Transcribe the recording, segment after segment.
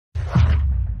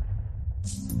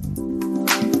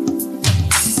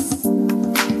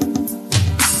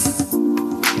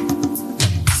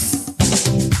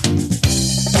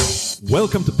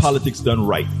Welcome to Politics Done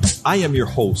Right. I am your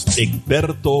host,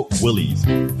 Egberto Willies.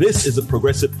 This is a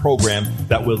progressive program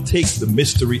that will take the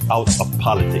mystery out of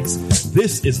politics.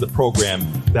 This is the program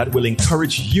that will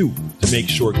encourage you to make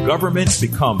sure government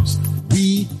becomes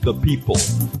we the people.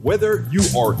 Whether you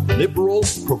are liberal,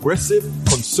 progressive,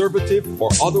 conservative, or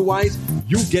otherwise,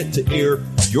 you get to air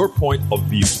your point of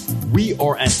view. We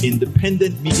are an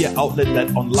independent media outlet that,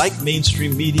 unlike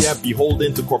mainstream media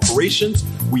beholden to corporations,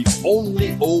 we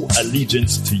only owe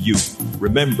allegiance to you.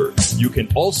 Remember, you can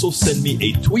also send me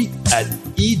a tweet at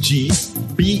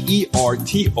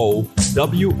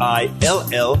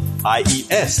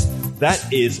EGBERTOWILLIES.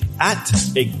 That is at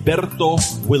Egberto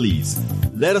Willies.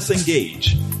 Let us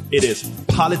engage. It is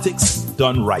Politics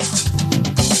Done Right.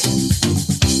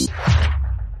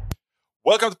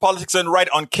 Welcome to Politics Done Right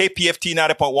on KPFT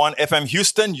 90.1 FM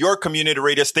Houston, your community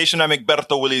radio station. I'm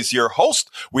Egberto Willies, your host.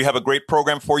 We have a great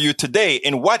program for you today.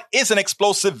 In what is an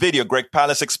explosive video, Greg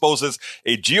Palast exposes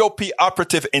a GOP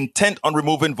operative intent on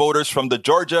removing voters from the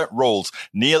Georgia rolls.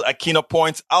 Neil Aquino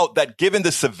points out that given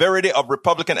the severity of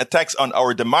Republican attacks on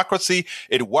our democracy,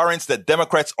 it warrants that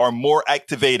Democrats are more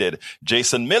activated.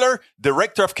 Jason Miller,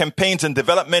 Director of Campaigns and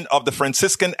Development of the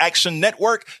Franciscan Action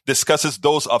Network, discusses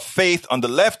those of faith on the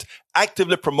left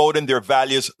actively promoting their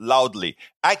values loudly.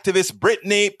 Activist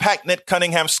Brittany Packnett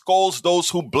Cunningham scolds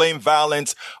those who blame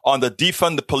violence on the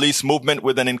defund the police movement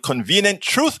with an inconvenient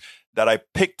truth that I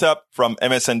picked up from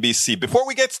MSNBC. Before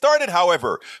we get started,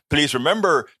 however, please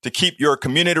remember to keep your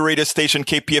community radio station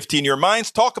KPFT in your minds.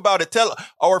 Talk about it. Tell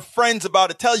our friends about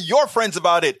it. Tell your friends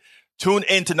about it. Tune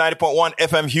in to 90.1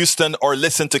 FM Houston or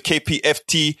listen to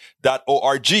kpft.org.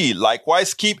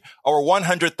 Likewise, keep our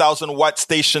 100,000 watt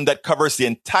station that covers the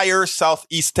entire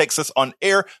Southeast Texas on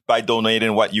air by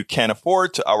donating what you can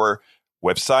afford to our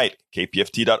website,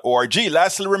 kpft.org.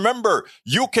 Lastly, remember,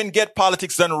 you can get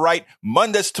Politics Done Right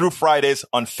Mondays through Fridays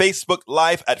on Facebook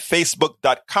Live at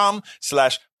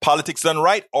facebook.com/Politics Done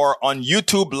Right or on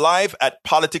YouTube Live at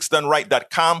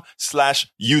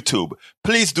politicsdoneright.com/YouTube.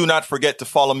 Please do not forget to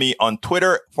follow me on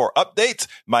Twitter for updates.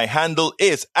 My handle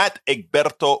is at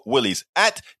Egberto Willies,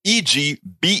 at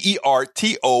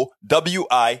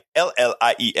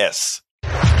EGBERTOWILLIES.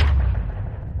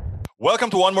 Welcome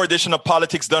to one more edition of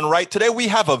Politics Done Right. Today we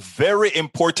have a very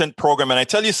important program, and I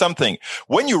tell you something,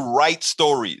 when you write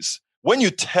stories, when you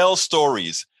tell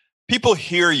stories, people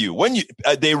hear you,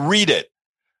 they read it.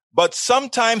 But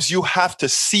sometimes you have to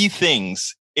see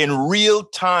things in real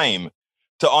time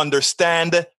to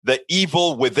understand the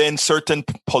evil within certain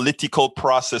political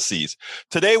processes.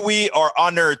 Today, we are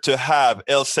honored to have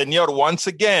El Señor once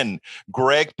again,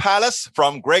 Greg Palast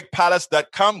from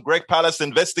GregPalast.com, Greg Palast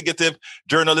Investigative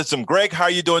Journalism. Greg, how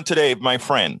are you doing today, my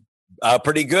friend?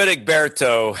 Pretty good,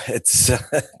 Egberto. It's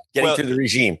getting through the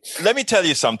regime. Let me tell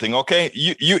you something, okay?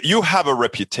 You have a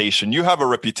reputation. You have a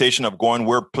reputation of going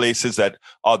where places that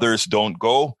others don't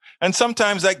go. And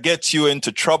sometimes that gets you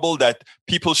into trouble that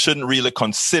people shouldn't really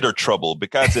consider trouble,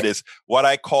 because it is what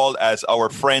I call, as our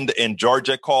friend in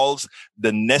Georgia calls,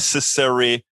 the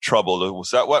necessary trouble. Was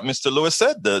that what Mr. Lewis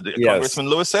said? The yes. Congressman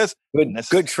Lewis says?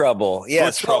 Good trouble.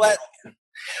 Yes. Good trouble.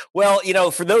 Well,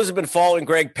 for those who've been following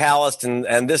Greg Palast,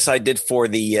 and this I did for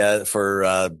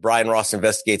the Brian Ross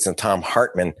Investigates and Tom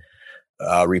Hartman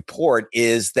report,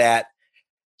 is that,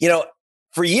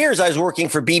 for years I was working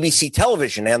for BBC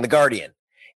Television and The Guardian.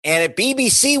 And at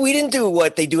BBC, we didn't do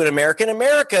what they do in America. In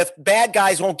America, if bad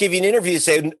guys won't give you an interview,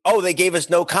 say, oh, they gave us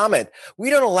no comment.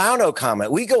 We don't allow no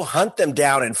comment. We go hunt them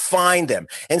down and find them.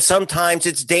 And sometimes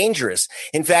it's dangerous.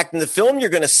 In fact, in the film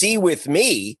you're going to see with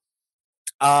me,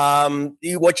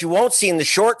 what you won't see in the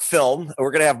short film, we're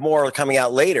going to have more coming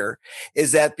out later,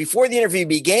 is that before the interview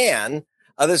began,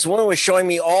 this woman was showing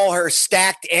me all her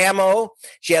stacked ammo.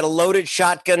 She had a loaded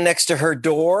shotgun next to her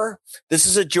door. This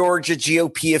is a Georgia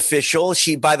GOP official.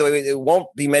 She, by the way, it won't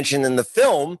be mentioned in the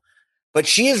film, but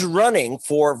she is running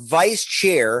for vice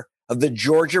chair of the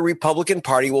Georgia Republican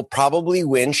Party, will probably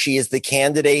win. She is the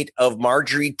candidate of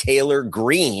Marjorie Taylor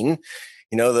Greene,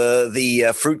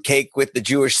 the fruitcake with the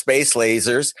Jewish space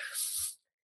lasers.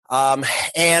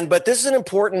 But this is an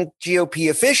important GOP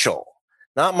official,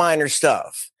 not minor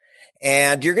stuff.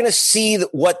 And you're going to see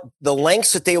what the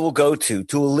lengths that they will go to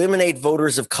eliminate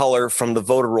voters of color from the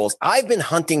voter rolls. I've been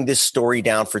hunting this story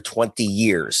down for 20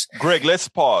 years. Greg, let's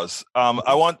pause.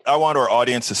 I want our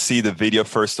audience to see the video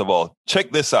first of all.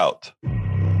 Check this out.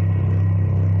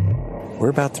 We're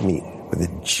about to meet with a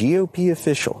GOP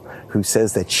official who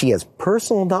says that she has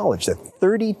personal knowledge that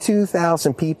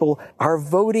 32,000 people are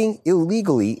voting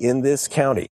illegally in this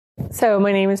county. So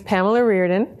my name is Pamela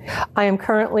Reardon. I am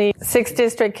currently 6th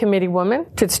District Committee woman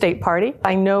to the state party.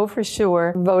 I know for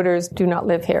sure voters do not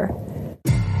live here.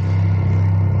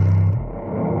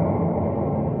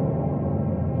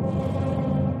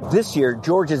 This year,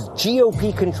 Georgia's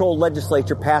GOP-controlled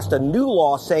legislature passed a new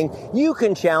law saying you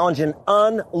can challenge an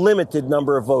unlimited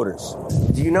number of voters.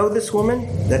 Do you know this woman?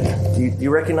 Do you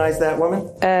recognize that woman?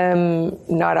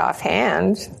 Not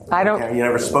offhand. I don't. Okay, you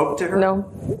never spoke to her? No.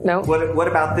 What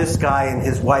about this guy and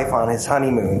his wife on his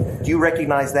honeymoon? Do you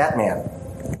recognize that man?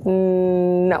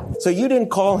 No. So you didn't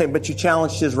call him, but you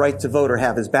challenged his right to vote or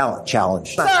have his ballot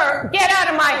challenged. Sir, get out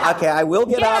of my house. Okay, I will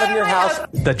get out of your house.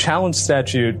 The challenge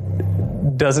statute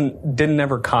didn't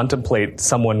ever contemplate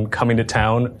someone coming to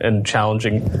town and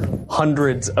challenging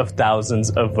hundreds of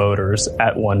thousands of voters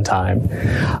at one time.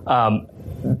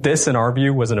 This, in our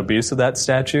view, was an abuse of that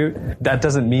statute. That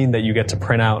doesn't mean that you get to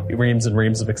print out reams and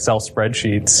reams of Excel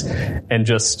spreadsheets and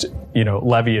just,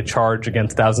 levy a charge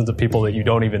against thousands of people that you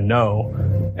don't even know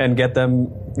and get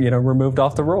them, removed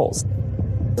off the rolls.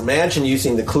 Imagine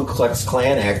using the Ku Klux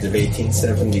Klan Act of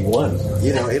 1871.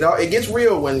 It gets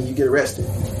real when you get arrested.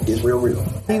 It gets real.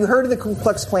 You heard of the Ku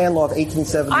Klux Klan law of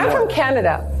 1871? I'm from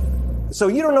Canada. So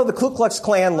you don't know the Ku Klux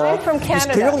Klan law? I'm from Canada.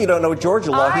 You clearly don't know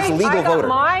Georgia law. He's a legal voter. I got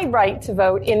my right to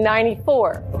vote in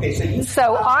 94. Okay,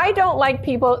 so I don't like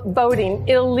people voting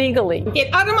illegally.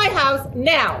 Get out of my house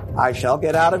now. I shall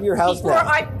get out of your house before now.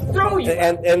 I throw you.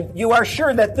 And you are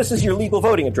sure that this is your legal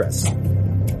voting address?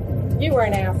 You are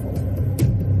an asshole.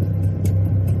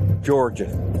 Georgia,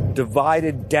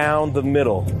 divided down the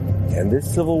middle. And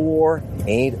this civil war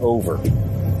ain't over.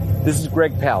 This is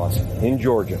Greg Palast in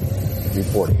Georgia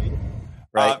reporting.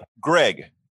 Right. Greg,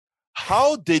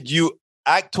 how did you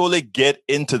actually get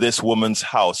into this woman's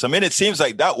house? I mean, it seems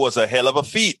like that was a hell of a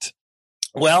feat.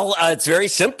 Well, it's very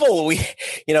simple. We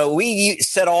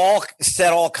set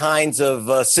all kinds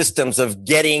of systems of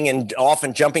getting and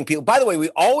often jumping people. By the way, we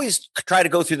always try to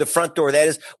go through the front door. That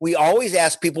is, we always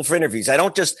ask people for interviews. I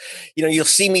don't just, you'll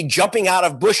see me jumping out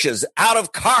of bushes, out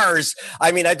of cars.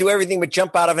 I mean, I do everything but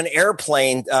jump out of an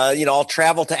airplane. I'll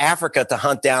travel to Africa to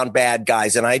hunt down bad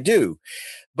guys, and I do.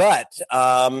 But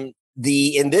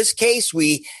in this case,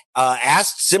 we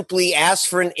simply asked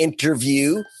for an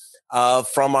interview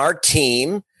from our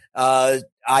team.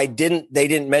 They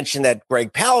didn't mention that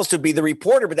Greg Palast would be the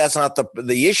reporter, but that's not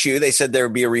the issue. They said there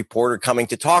would be a reporter coming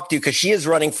to talk to you because she is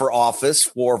running for office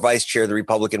for vice chair of the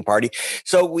Republican Party.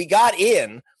 So we got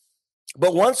in,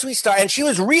 but once we started, and she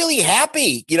was really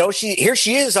happy. Here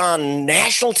she is on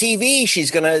national TV. She's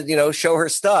going to, show her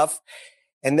stuff.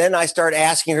 And then I started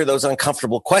asking her those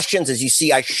uncomfortable questions. As you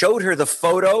see, I showed her the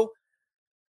photo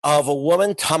of a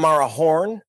woman, Tamara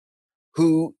Horn,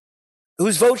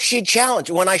 whose vote she had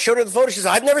challenged. When I showed her the photo, she said,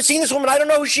 I've never seen this woman. I don't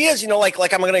know who she is.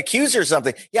 Like I'm going to accuse her of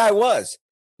something. Yeah, I was.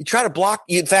 You try to block.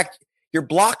 In fact, you're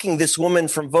blocking this woman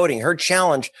from voting. Her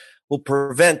challenge will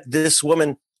prevent this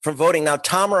woman from voting. Now,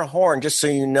 Tamara Horn, just so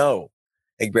you know,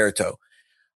 Egberto,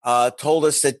 told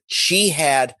us that she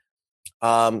had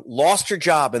lost her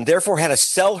job and therefore had to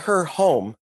sell her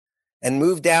home and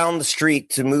move down the street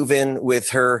to move in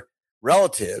with her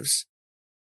relatives.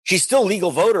 She's still a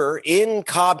legal voter in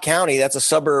Cobb County. That's a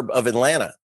suburb of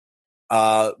Atlanta.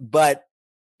 But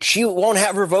she won't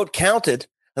have her vote counted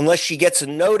unless she gets a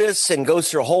notice and goes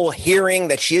through a whole hearing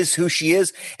that she is who she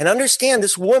is. And understand,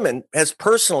 this woman has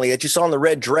personally, that you saw in the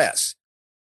red dress,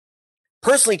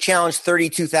 personally challenged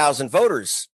 32,000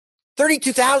 voters.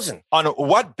 32,000. On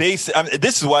what basis? I mean,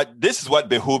 this is what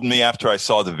behooved me after I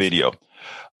saw the video.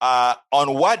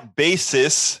 On what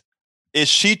basis is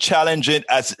she challenging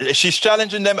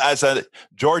them as a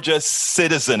Georgia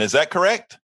citizen? Is that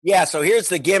correct? Yeah. So here's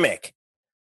the gimmick.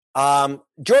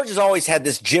 Georgia's always had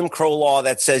this Jim Crow law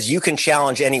that says you can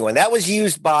challenge anyone. That was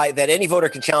used by that any voter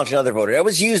can challenge another voter. That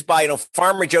was used by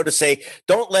Farmer Joe to say,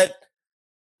 don't let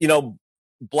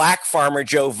Black Farmer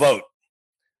Joe vote,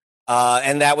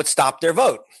 and that would stop their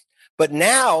vote. But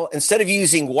now, instead of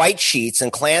using white sheets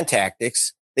and Klan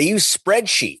tactics, they use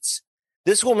spreadsheets.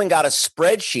 This woman got a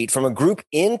spreadsheet from a group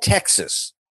in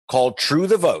Texas called True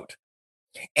the Vote.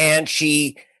 And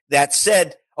that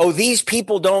said, these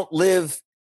people don't live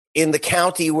in the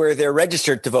county where they're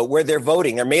registered to vote, where they're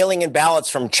voting. They're mailing in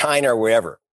ballots from China or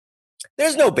wherever.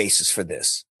 There's no basis for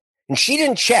this. And she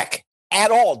didn't check at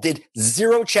all, did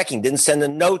zero checking, didn't send a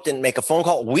note, didn't make a phone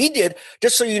call. We did,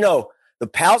 just so you know, the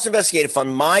Palast Investigative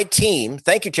Fund, my team,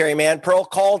 thank you, Terry Mann Pearl,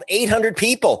 called 800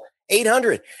 people,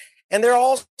 800. And they're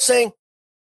all saying,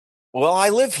 well, I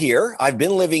live here. I've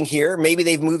been living here. Maybe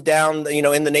they've moved down,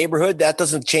 in the neighborhood. That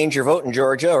doesn't change your vote in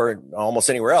Georgia or almost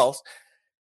anywhere else.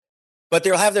 But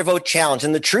they'll have their vote challenged.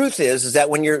 And the truth is that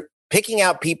when you're picking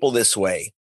out people this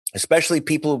way, especially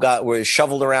people who were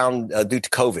shoveled around due to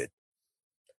COVID,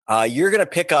 you're going to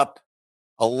pick up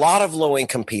a lot of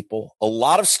low-income people, a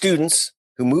lot of students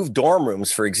who move dorm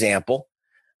rooms, for example.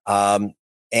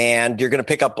 and you're going to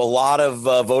pick up a lot of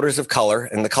voters of color,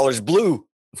 and the color's blue,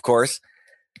 of course.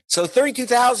 So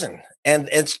 32,000.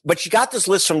 But you got this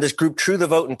list from this group, True the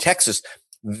Vote in Texas.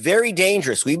 Very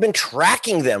dangerous. We've been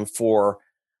tracking them for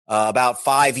about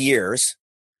 5 years.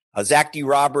 Zach D.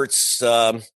 Roberts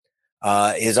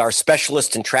is our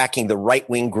specialist in tracking the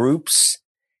right-wing groups.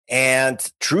 And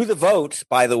True the Vote,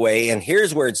 by the way, and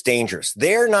here's where it's dangerous.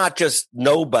 They're not just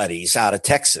nobodies out of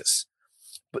Texas,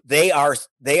 but they are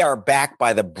backed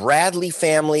by the Bradley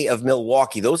family of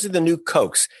Milwaukee. Those are the new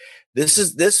Kochs.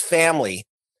 This family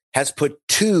has put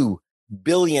 $2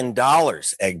 billion,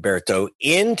 Egberto,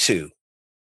 into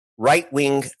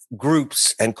right-wing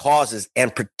groups and causes,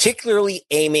 and particularly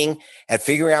aiming at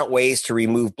figuring out ways to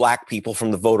remove black people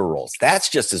from the voter rolls. That's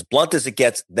just as blunt as it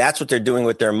gets. That's what they're doing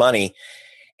with their money.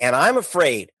 And I'm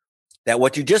afraid that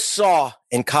what you just saw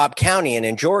in Cobb County and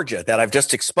in Georgia that I've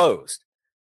just exposed,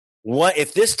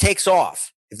 if this takes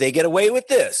off, if they get away with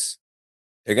this,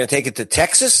 they're going to take it to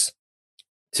Texas,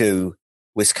 to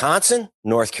Wisconsin,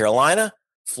 North Carolina,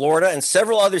 Florida, and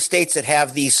several other states that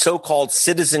have these so-called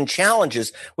citizen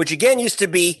challenges, which again used to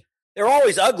be, they're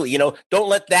always ugly. Don't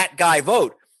let that guy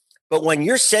vote. But when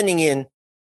you're sending in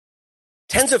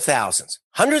tens of thousands,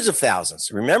 hundreds of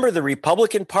thousands, remember the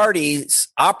Republican Party's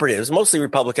operatives, mostly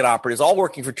Republican operatives, all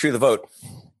working for True the Vote,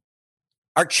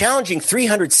 are challenging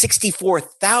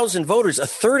 364,000 voters, a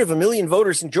third of a million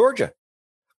voters in Georgia,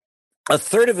 a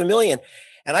third of a million.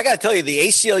 And I got to tell you, the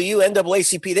ACLU,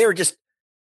 NAACP, they were just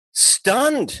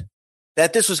stunned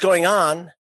that this was going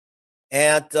on.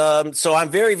 And so I'm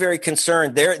very, very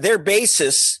concerned. Their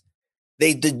basis,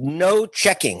 they did no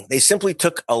checking. They simply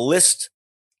took a list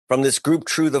from this group,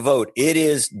 True the Vote. It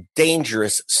is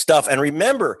dangerous stuff. And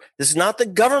remember, this is not the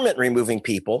government removing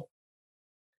people.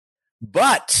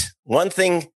 But one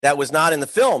thing that was not in the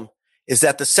film is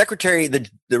that the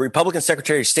Republican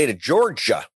Secretary of State of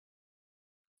Georgia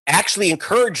actually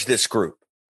encouraged this group,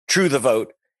 True the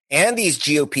Vote, and these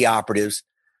GOP operatives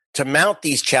to mount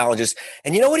these challenges.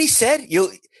 And you know what he said?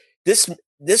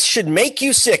 This should make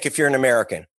you sick if you're an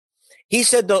American. He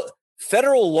said the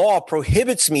federal law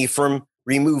prohibits me from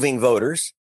removing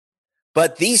voters,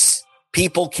 but these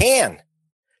people can.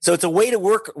 So it's a way to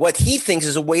work, what he thinks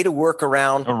is a way to work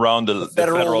around the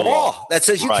federal law that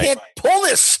says you can't pull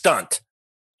this stunt.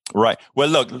 Right. Well,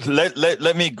 look,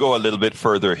 let me go a little bit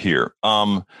further here.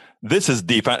 This is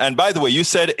deep. And by the way, you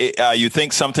said you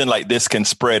think something like this can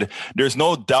spread. There's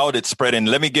no doubt it's spreading.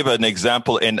 Let me give an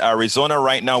example. In Arizona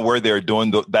right now, where they're doing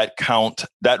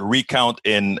that recount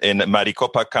in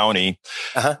Maricopa County,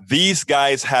 these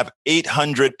guys have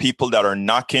 800 people that are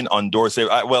knocking on doors.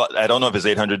 I don't know if it's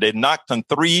 800. They knocked on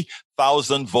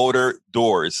 3,000 voter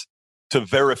doors to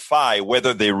verify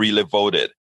whether they really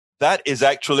voted. That is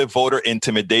actually voter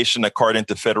intimidation according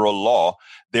to federal law.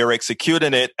 They're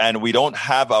executing it, and we don't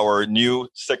have our new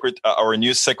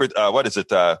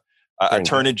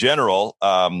Attorney General.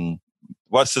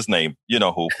 What's his name? You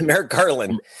know who? Merrick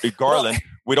Garland. Garland.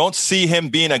 We don't see him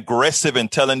being aggressive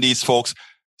and telling these folks,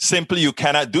 simply, you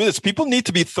cannot do this. People need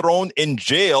to be thrown in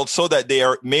jail so that they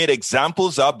are made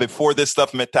examples of before this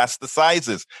stuff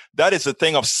metastasizes. That is a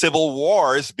thing of civil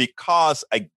wars because,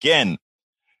 again,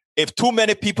 if too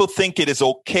many people think it is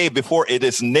okay before it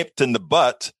is nipped in the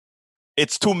butt,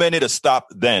 it's too many to stop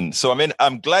then. So, I mean,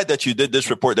 I'm glad that you did this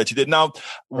report that you did. Now,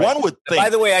 one would think... By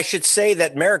the way, I should say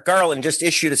that Merrick Garland just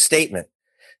issued a statement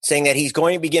saying that he's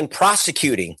going to begin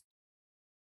prosecuting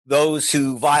those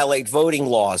who violate voting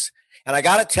laws. And I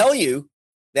got to tell you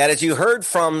that, as you heard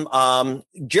from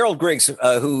Gerald Griggs,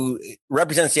 who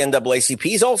represents the NAACP,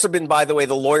 he's also been, by the way,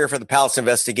 the lawyer for the Palace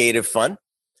Investigative Fund.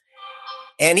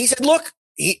 And he said, look,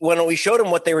 when we showed him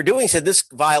what they were doing, he said this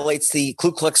violates the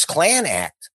Ku Klux Klan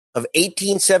Act of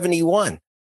 1871.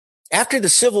 After the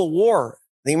Civil War,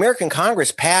 the American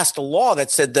Congress passed a law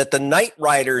that said that the night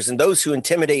riders and those who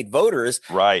intimidate voters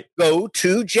go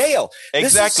to jail. Exactly.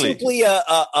 This is simply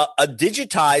a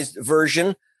digitized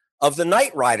version of the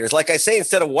night riders. Like I say,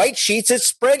 instead of white sheets,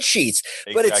 it's spreadsheets.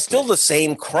 Exactly. But it's still the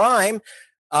same crime.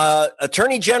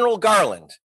 Attorney General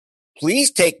Garland, please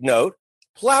take note.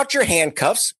 Pull out your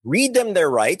handcuffs, read them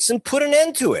their rights, and put an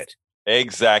end to it.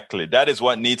 Exactly. That is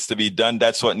what needs to be done.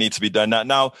 That's what needs to be done.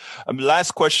 Now,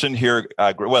 last question here.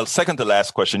 Second to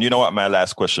last question. You know what my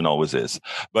last question always is.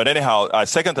 But anyhow,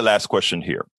 second to last question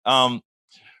here.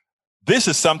 This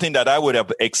is something that I would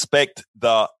have expect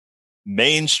the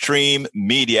mainstream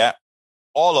media,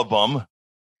 all of them,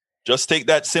 just take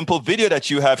that simple video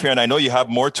that you have here, and I know you have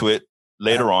more to it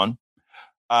later on,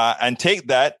 and take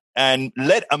that and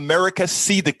let America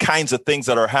see the kinds of things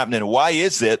that are happening. Why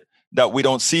is it that we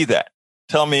don't see that?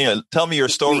 Tell me your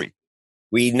story.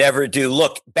 We never do.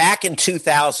 Look, back in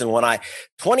 2000,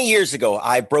 20 years ago,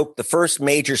 I broke the first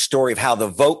major story of how the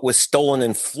vote was stolen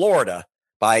in Florida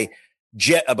by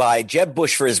Jeb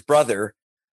Bush for his brother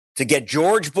to get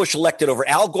George Bush elected over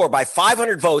Al Gore by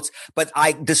 500 votes. But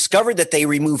I discovered that they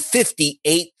removed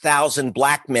 58,000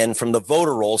 black men from the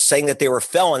voter rolls, saying that they were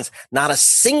felons. Not a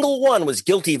single one was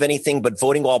guilty of anything but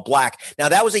voting all black. Now,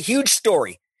 that was a huge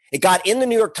story. It got in the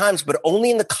New York Times, but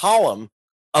only in the column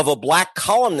of a black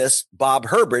columnist, Bob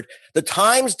Herbert. The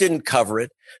Times didn't cover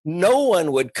it. No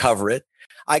one would cover it.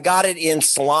 I got it in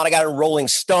Salon. I got it in Rolling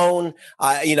Stone,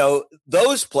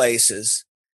 those places.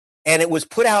 And it was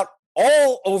put out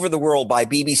all over the world by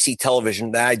BBC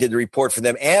Television. I did the report for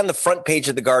them, and the front page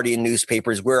of the Guardian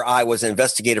newspapers, where I was an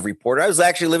investigative reporter. I was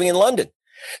actually living in London.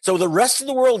 So the rest of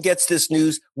the world gets this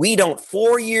news. We don't.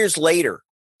 4 years later,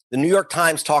 the New York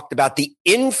Times talked about the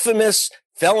infamous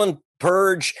felon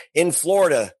purge in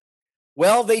Florida.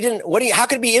 Well, they didn't. How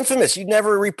could it be infamous? You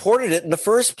never reported it in the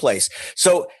first place.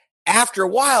 So after a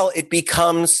while, it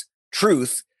becomes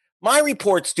truth. My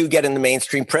reports do get in the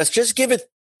mainstream press. Just give it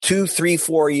 2, 3,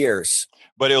 4 years.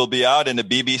 But it will be out in the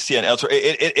BBC and elsewhere.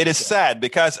 It is sad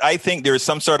because I think there is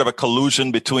some sort of a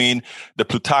collusion between the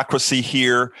plutocracy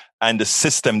here and the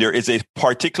system. There is a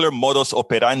particular modus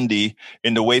operandi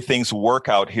in the way things work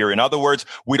out here. In other words,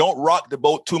 we don't rock the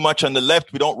boat too much on the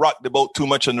left. We don't rock the boat too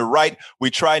much on the right. We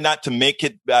try not to make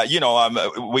it,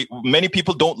 many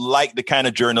people don't like the kind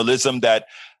of journalism that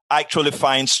actually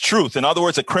finds truth. In other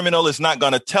words, a criminal is not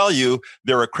going to tell you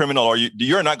they're a criminal, or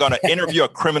you're not going to interview a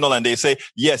criminal and they say,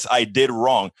 yes, I did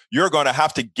wrong. You're going to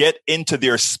have to get into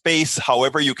their space,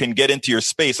 however you can get into your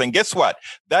space. And guess what?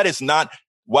 That is not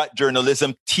what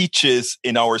journalism teaches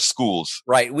in our schools.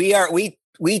 Right. We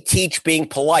teach being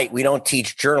polite. We don't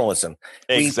teach journalism.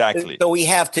 Exactly. So we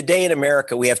have today in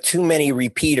America, we have too many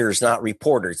repeaters, not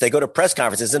reporters. They go to press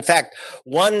conferences. In fact,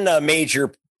 one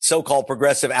major so-called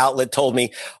progressive outlet told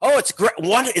me, it's great.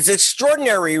 It's an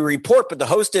extraordinary report, but the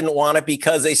host didn't want it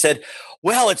because they said,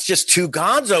 well, it's just too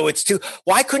gonzo.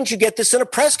 Why couldn't you get this in a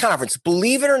press conference?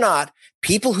 Believe it or not,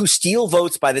 people who steal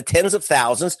votes by the tens of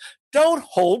thousands don't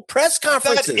hold press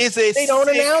conferences. They don't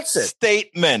announce it.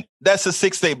 Statement. That's a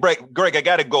 6-day break. Greg, I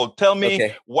got to go. Tell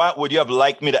me, What would you have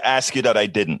liked me to ask you that I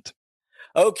didn't?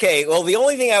 Okay, well, the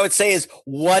only thing I would say is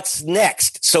what's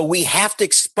next? So we have to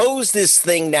expose this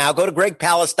thing now. Go to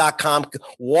gregpalast.com,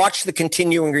 watch the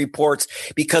continuing reports,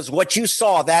 because what you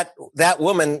saw, that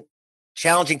woman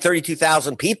challenging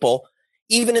 32,000 people,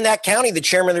 even in that county, the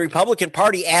chairman of the Republican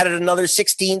Party added another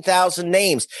 16,000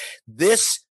 names.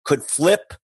 This could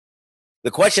flip.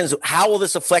 The question is, how will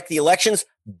this affect the elections?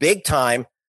 Big time.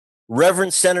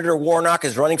 Reverend Senator Warnock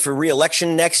is running for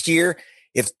re-election next year.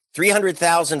 If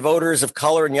 300,000 voters of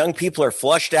color and young people are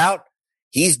flushed out,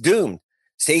 he's doomed.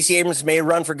 Stacey Abrams may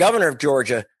run for governor of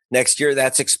Georgia next year.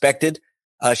 That's expected.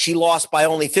 She lost by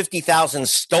only 50,000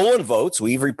 stolen votes.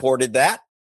 We've reported that.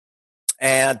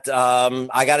 And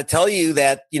I got to tell you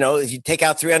that, if you take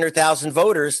out 300,000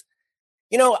 voters,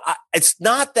 it's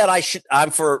not that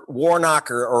I'm for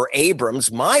Warnock or Abrams.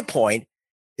 My point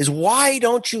is, why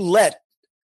don't you let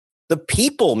the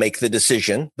people make the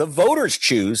decision? The voters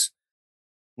choose.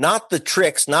 Not the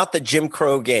tricks, not the Jim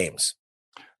Crow games.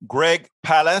 Greg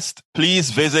Palast,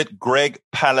 please visit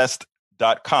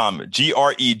gregpalast.com,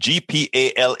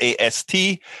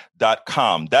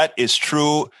 GREGPALAST.com. That is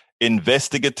true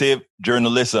investigative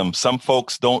journalism. Some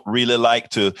folks don't really like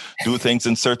to do things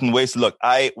in certain ways. Look,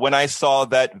 when I saw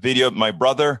that video of my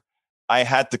brother, I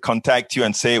had to contact you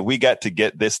and say, we got to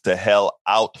get this to hell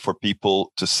out for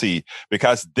people to see,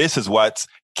 because this is what's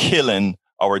killing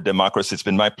our democracy. It's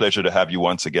been my pleasure to have you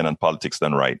once again on Politics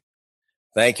Done Right.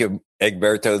 Thank you,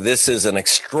 Egberto. This is an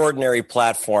extraordinary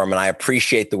platform, and I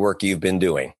appreciate the work you've been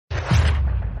doing.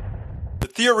 The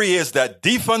theory is that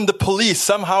defund the police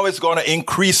somehow is going to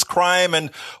increase crime and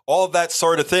all that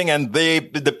sort of thing. And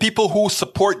the people who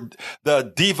support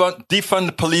the defund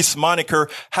the police moniker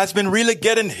has been really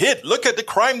getting hit. Look at the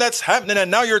crime that's happening.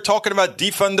 And now you're talking about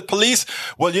defund the police.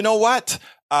 Well, you know what?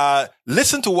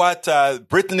 Listen to what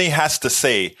Brittany has to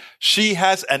say. She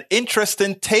has an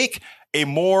interesting take, a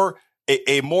more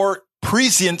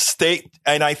prescient state.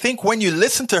 And I think when you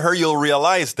listen to her, you'll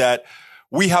realize that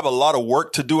we have a lot of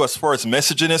work to do as far as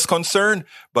messaging is concerned.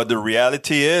 But the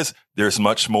reality is there's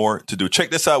much more to do.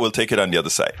 Check this out. We'll take it on the other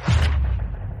side.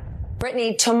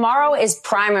 Brittany, tomorrow is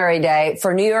primary day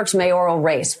for New York's mayoral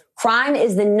race. Crime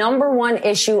is the #1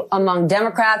 issue among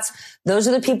Democrats. Those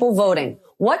are the people voting.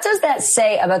 What does that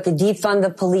say about the defund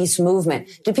the police movement?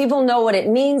 Do people know what it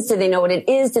means? Do they know what it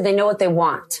is? Do they know what they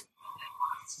want?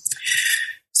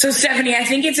 So, Stephanie, I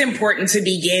think it's important to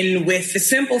begin with the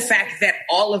simple fact that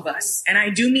all of us, and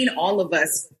I do mean all of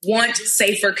us, want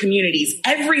safer communities.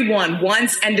 Everyone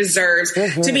wants and deserves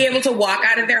to be able to walk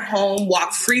out of their home,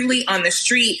 walk freely on the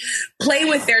street, play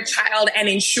with their child, and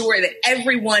ensure that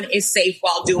everyone is safe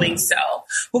while doing so.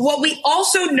 But what we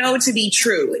also know to be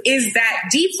true is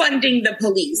that defunding the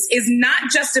police is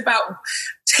not just about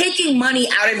taking money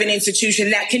out of an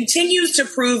institution that continues to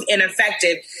prove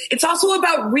ineffective. It's also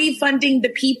about refunding the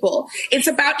people. It's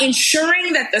about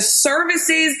ensuring that the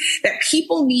services that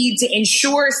people need to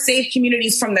ensure safe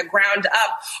communities from the ground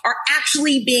up are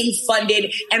actually being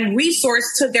funded and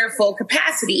resourced to their full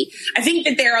capacity. I think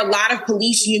that there are a lot of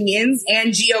police unions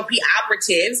and GOP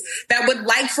operatives that would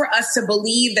like for us to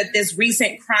believe that this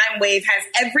recent crime wave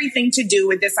has everything to do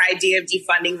with this idea of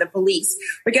defunding the police.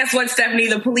 But guess what, Stephanie?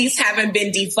 The police haven't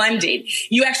been defunded.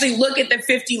 You actually look at the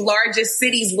 50 largest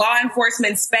cities' law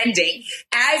enforcement spending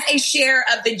as a share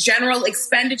of the general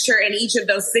expenditure in each of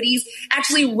those cities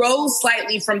actually rose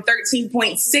slightly from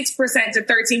 13.6% to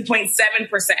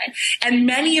 13.7%. And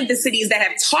many of the cities that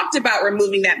have talked about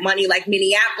removing that money, like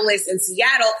Minneapolis and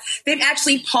Seattle, they've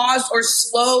actually paused or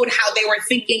slowed how they were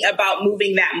thinking about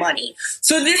moving that money.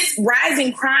 So this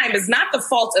rising crime is not the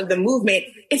fault of the movement.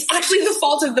 It's actually the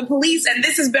fault of the police. And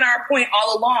this has been our point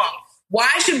all along. Why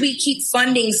should we keep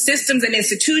funding systems and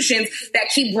institutions that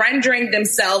keep rendering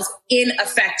themselves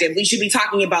ineffective? We should be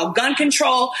talking about gun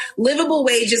control, livable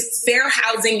wages, fair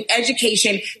housing,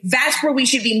 education. That's where we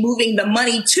should be moving the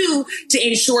money to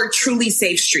ensure truly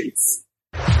safe streets.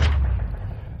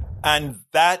 And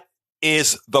that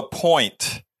is the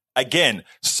point. Again,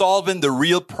 solving the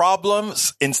real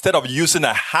problems instead of using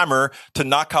a hammer to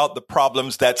knock out the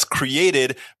problems that's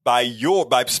created by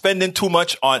spending too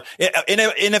much on,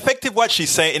 in effect, this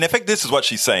is what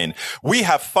she's saying. We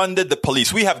have funded the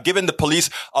police. We have given the police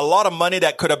a lot of money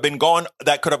that could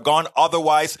have gone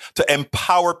otherwise to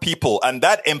empower people. And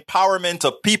that empowerment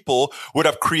of people would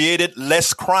have created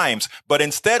less crimes. But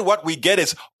instead, what we get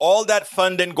is all that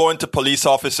funding going to police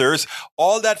officers,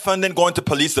 all that funding going to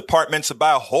police departments to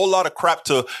buy a whole lot of crap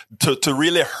to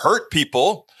really hurt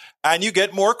people. And you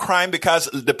get more crime because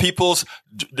the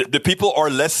people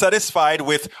are less satisfied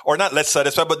with, or not less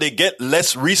satisfied, but they get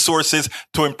less resources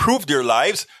to improve their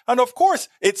lives. And of course,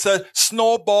 it's a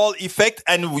snowball effect.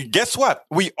 And guess what?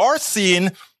 We are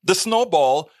seeing the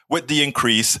snowball with the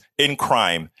increase in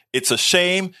crime. It's a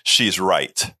shame. She's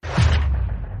right.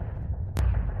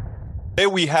 Today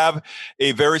we have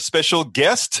a very special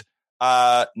guest.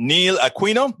 Neil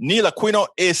Aquino. Neil Aquino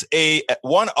is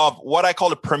one of what I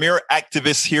call the premier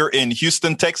activists here in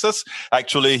Houston, Texas.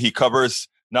 Actually, he covers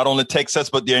not only Texas,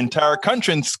 but the entire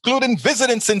country, including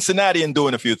visiting Cincinnati and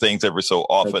doing a few things every so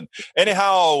often.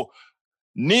 Anyhow,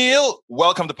 Neil,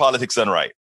 welcome to Politics Done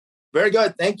Right. Very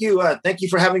good. Thank you. Thank you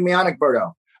for having me on,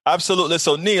 Egberto. Absolutely.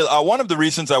 So, Neil, one of the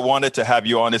reasons I wanted to have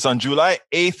you on is on July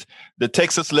 8th, the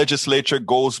Texas legislature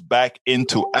goes back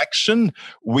into action.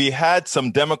 We had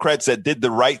some Democrats that did the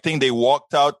right thing. They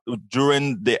walked out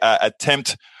during the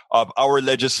attempt of our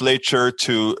legislature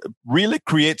to really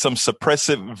create some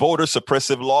voter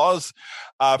suppressive laws.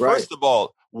 Right. First of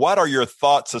all, what are your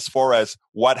thoughts as far as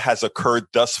what has occurred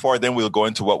thus far? Then we'll go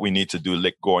into what we need to do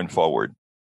going forward.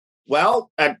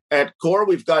 Well, at core,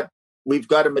 we've got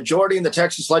a majority in the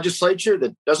Texas legislature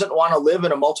that doesn't want to live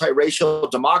in a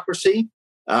multiracial democracy.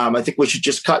 I think we should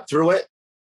just cut through it.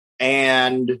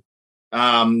 And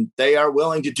they are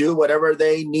willing to do whatever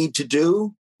they need to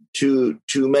do to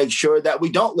make sure that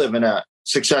we don't live in a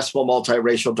successful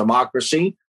multiracial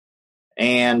democracy.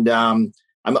 And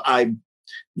I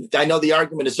know the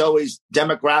argument is always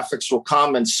demographics will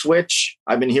come and switch.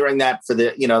 I've been hearing that for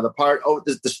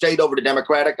the state over to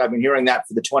Democratic. I've been hearing that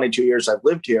for the 22 years I've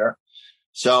lived here.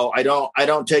 So I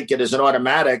don't take it as an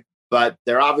automatic, but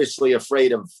they're obviously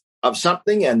afraid of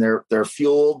something, and they're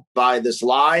fueled by this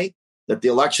lie that the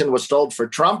election was stolen for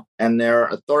Trump, and they're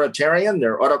authoritarian,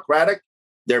 they're autocratic,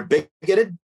 they're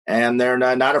bigoted, and they're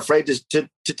not afraid to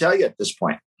tell you at this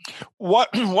point. One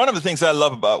of the things I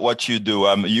love about what you do,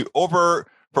 for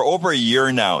over a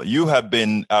year now, you have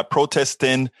been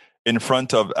protesting in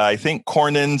front of, I think,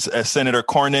 Senator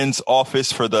Cornyn's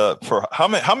office for how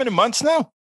many months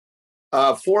now?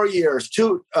 4 years.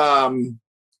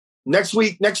 Next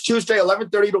Tuesday,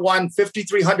 11:30 to 1,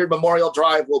 5300 Memorial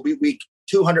Drive will be week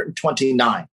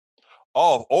 229.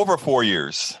 Oh, over 4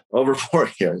 years. Over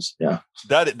 4 years, yeah.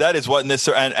 That is what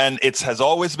necessary, and it has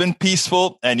always been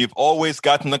peaceful, and you've always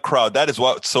gotten the crowd. That is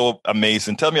what's so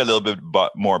amazing. Tell me a little bit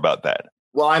more about that.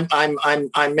 Well,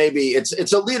 I'm maybe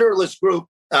it's a leaderless group.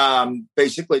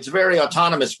 Basically, it's a very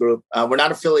autonomous group. We're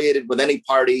not affiliated with any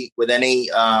party, with any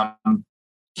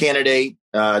candidate.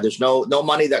 There's no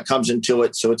money that comes into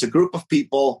it. So it's a group of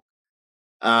people.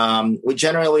 We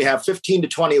generally have 15 to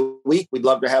 20 a week. We'd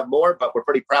love to have more, but we're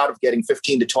pretty proud of getting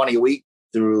 15 to 20 a week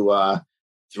through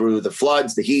the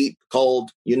floods, the heat,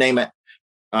 cold, you name it.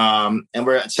 And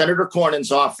we're at Senator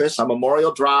Cornyn's office on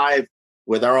Memorial Drive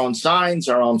with our own signs,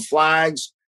 our own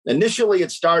flags. Initially,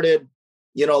 it started,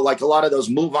 like a lot of those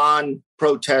Move On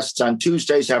protests on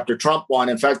Tuesdays after Trump won.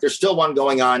 In fact, there's still one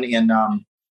going on in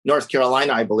North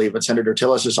Carolina, I believe, at Senator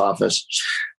Tillis's office.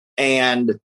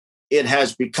 And it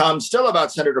has become still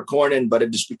about Senator Cornyn, but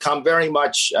it has become very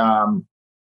much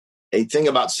a thing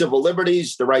about civil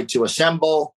liberties, the right to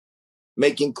assemble,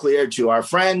 making clear to our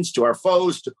friends, to our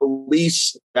foes, to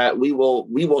police that we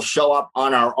will show up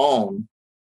on our own,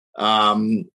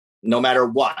 no matter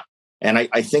what. And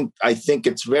I think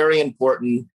it's very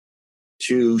important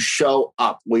to show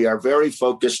up. We are very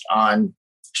focused on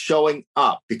showing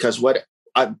up because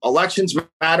elections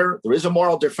matter. There is a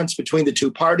moral difference between the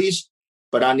two parties.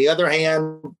 But on the other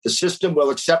hand, the system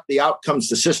will accept the outcomes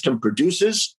the system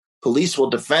produces. Police will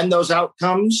defend those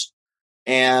outcomes.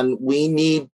 And we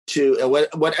need to,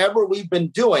 whatever we've been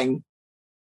doing,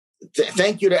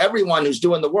 thank you to everyone who's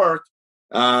doing the work.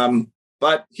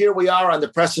 But here we are on the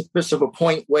precipice of a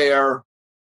point where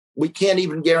we can't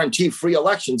even guarantee free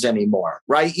elections anymore,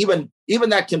 right? Even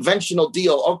that conventional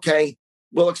deal, okay,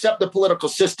 we'll accept the political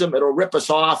system, it'll rip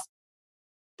us off,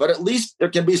 but at least there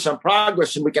can be some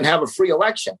progress and we can have a free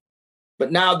election.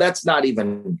 But now that's not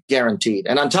even guaranteed.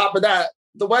 And on top of that,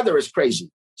 the weather is crazy.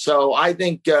 So I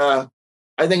think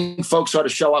folks ought to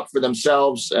show up for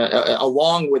themselves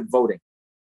along with voting.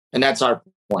 And that's our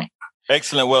point.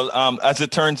 Excellent. Well, as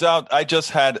it turns out, I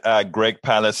just had Greg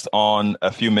Palast on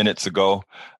a few minutes ago,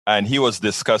 and he was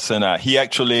discussing, he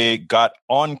actually got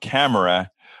on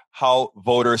camera how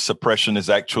voter suppression is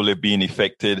actually being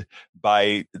effected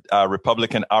by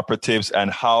Republican operatives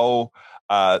and how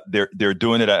they're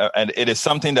doing it. And it is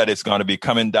something that is going to be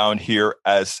coming down here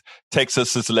as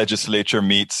Texas's legislature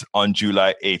meets on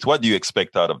July 8th. What do you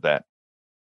expect out of that?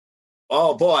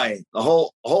 Oh, boy, a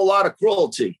whole lot of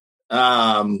cruelty.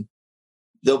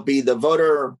 There'll be the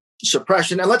voter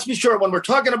suppression. And let's be sure, when we're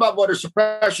talking about voter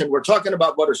suppression, we're talking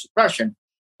about voter suppression,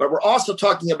 but we're also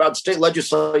talking about state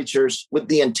legislatures with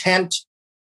the intent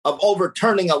of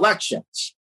overturning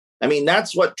elections. I mean,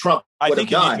 that's what Trump would have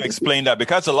done. I think you need to explain that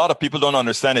because a lot of people don't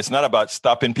understand. It's not about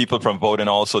stopping people from voting.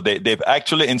 Also, they've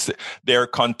actually they're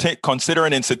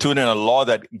considering instituting a law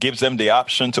that gives them the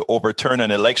option to overturn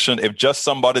an election if just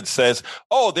somebody says,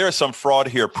 "Oh, there's some fraud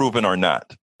here, proven or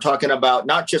not." Talking about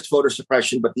not just voter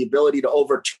suppression, but the ability to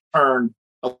overturn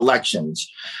elections.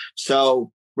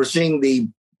 So we're seeing the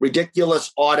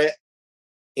ridiculous audit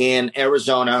in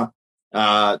Arizona.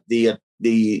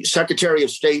 The Secretary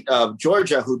of State of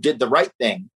Georgia, who did the right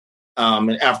thing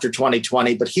after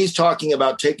 2020, but he's talking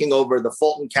about taking over the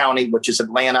Fulton County, which is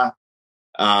Atlanta,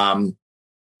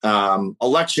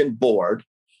 election board.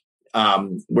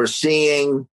 We're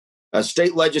seeing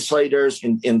state legislators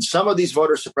in some of these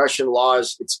voter suppression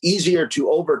laws. It's easier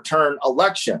to overturn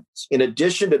elections in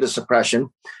addition to the suppression.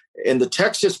 In the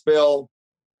Texas bill,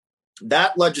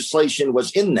 that legislation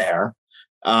was in there.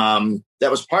 That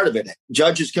was part of it.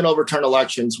 Judges can overturn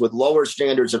elections with lower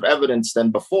standards of evidence than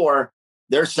before.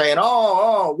 They're saying,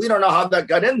 oh, we don't know how that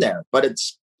got in there. But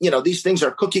it's, these things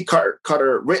are cookie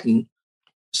cutter written,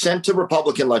 sent to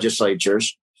Republican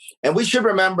legislatures. And we should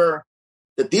remember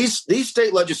that these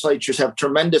state legislatures have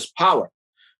tremendous power.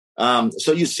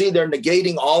 So you see they're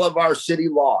negating all of our city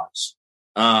laws.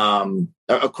 In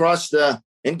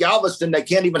Galveston, they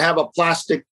can't even have a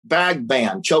plastic bag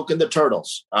ban, choking the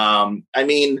turtles. I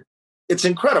mean, it's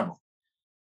incredible.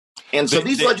 And so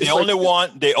these legislators,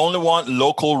 they only want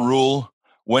local rule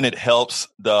when it helps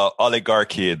the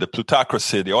oligarchy, the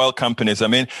plutocracy, the oil companies. I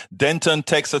mean, Denton,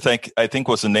 Texas, I think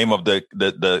was the name of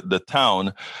the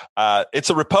town. It's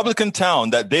a Republican town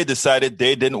that they decided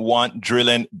they didn't want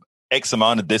drilling X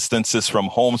amount of distances from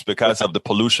homes because of the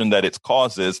pollution that it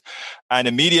causes. And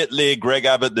immediately Greg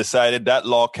Abbott decided that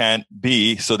law can't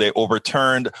be. So they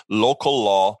overturned local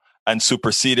law and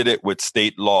superseded it with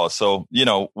state law. So,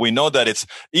 we know that it's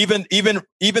even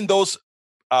those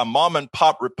mom and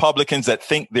pop Republicans that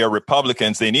think they're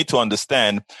Republicans, they need to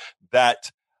understand that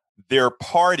their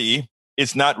party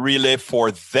is not really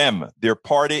for them. Their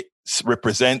party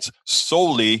represents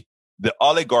solely the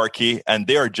oligarchy, and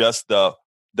they're just the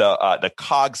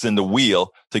cogs in the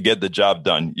wheel to get the job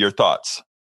done. Your thoughts?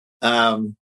 Yeah,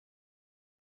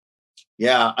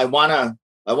 I want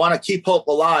to keep hope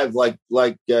alive, like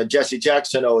Jesse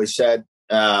Jackson always said,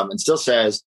 and still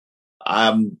says.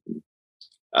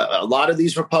 A lot of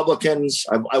these Republicans,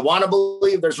 I want to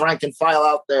believe there's rank and file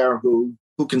out there who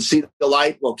who can see the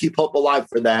light. We'll keep hope alive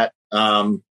for that.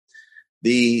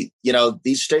 These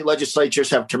state legislatures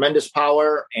have tremendous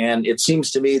power, and it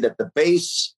seems to me that the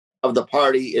base of the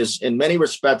party is, in many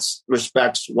respects,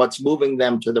 what's moving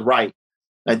them to the right.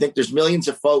 I think there's millions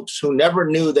of folks who never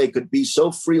knew they could be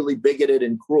so freely bigoted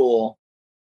and cruel,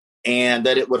 and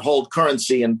that it would hold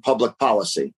currency in public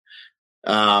policy.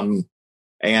 And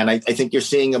I think you're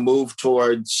seeing a move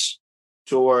towards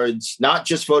not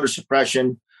just voter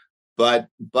suppression, but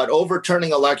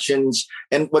overturning elections.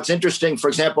 And what's interesting, for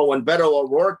example, when Beto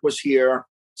O'Rourke was here,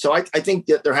 so I think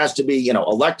that there has to be,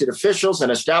 elected officials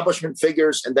and establishment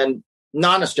figures, and then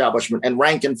non-establishment and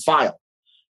rank and file.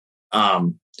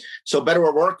 So Beto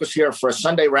O'Rourke was here for a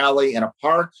Sunday rally in a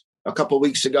park a couple of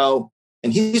weeks ago,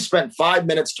 and he spent 5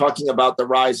 minutes talking about the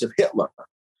rise of Hitler.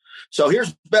 So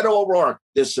here's Beto O'Rourke,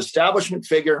 this establishment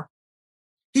figure.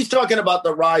 He's talking about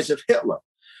the rise of Hitler.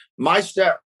 My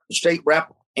state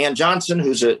rep, Ann Johnson,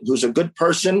 who's a good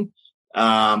person,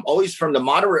 always from the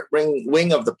moderate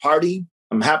wing of the party.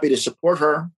 I'm happy to support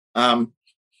her.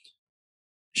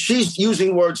 She's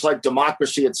using words like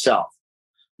democracy itself.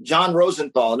 John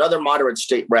Rosenthal, another moderate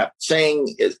state rep,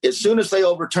 saying as soon as they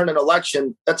overturn an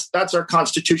election, that's our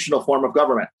constitutional form of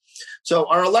government. So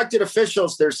our elected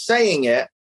officials, they're saying it,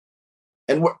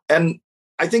 and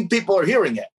I think people are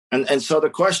hearing it. And so the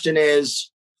question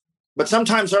is, but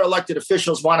sometimes our elected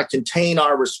officials want to contain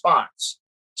our response.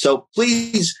 So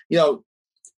please, to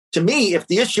me, if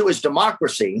the issue is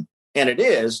democracy, and it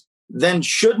is, then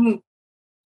shouldn't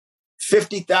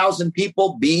 50,000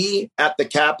 people be at the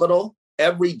Capitol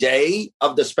every day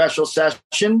of the special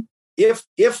session? If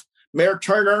Mayor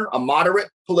Turner, a moderate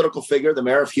political figure, the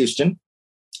mayor of Houston,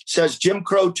 says Jim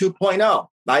Crow 2.0,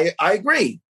 I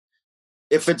agree.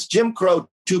 If it's Jim Crow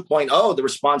 2.0, the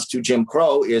response to Jim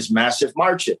Crow is massive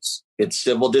marches. It's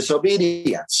civil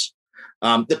disobedience.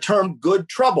 The term "good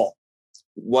trouble"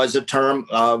 was a term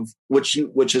of which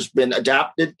has been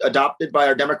adopted by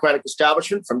our Democratic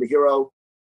establishment from the hero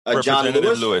John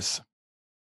Lewis.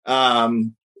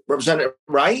 Representative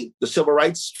Wright, the civil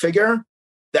rights figure,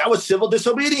 that was civil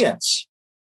disobedience.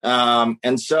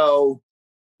 And so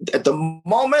at the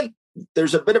moment,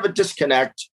 there's a bit of a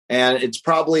disconnect, and it's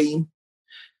probably,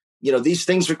 these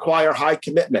things require high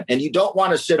commitment, and you don't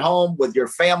want to sit home with your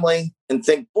family and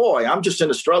think, boy, I'm just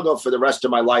in a struggle for the rest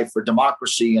of my life for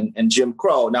democracy and Jim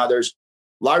Crow. Now, there's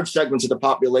large segments of the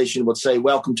population would say,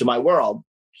 welcome to my world.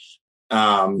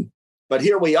 But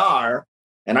here we are.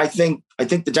 And I think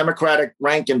the Democratic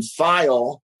rank and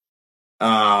file,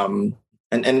 and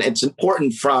it's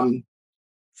important from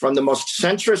the most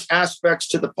centrist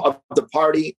aspects of the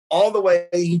party all the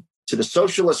way to the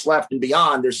socialist left and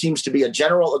beyond, there seems to be a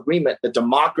general agreement that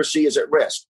democracy is at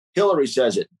risk. Hillary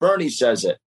says it, Bernie says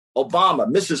it, Obama,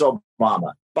 Mrs.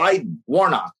 Obama, Biden,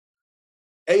 Warnock,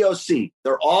 AOC,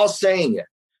 they're all saying it.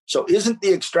 So isn't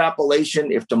the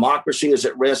extrapolation, if democracy is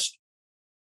at risk,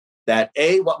 that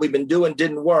A, what we've been doing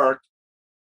didn't work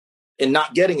in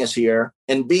not getting us here,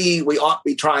 and B, we ought to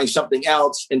be trying something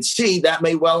else, and C, that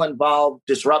may well involve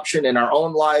disruption in our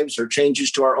own lives or changes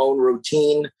to our own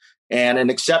routine and an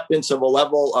acceptance of a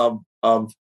level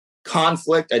of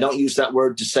conflict. I don't use that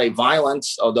word to say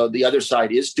violence, although the other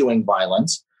side is doing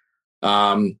violence.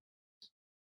 I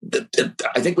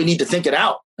think we need to think it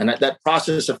out. And that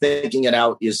process of thinking it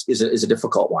out is a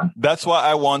difficult one. That's why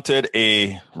I wanted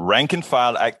a rank and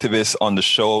file activist on the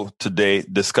show today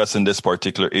discussing this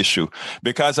particular issue,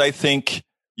 because I think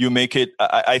you make it.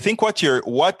 I think what you're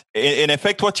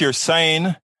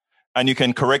saying, and you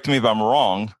can correct me if I'm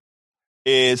wrong,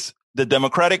 is the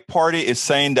Democratic Party is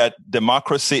saying that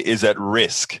democracy is at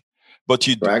risk, but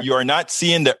you are not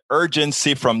seeing the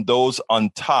urgency from those on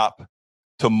top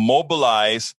to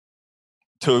mobilize,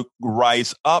 to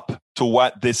rise up to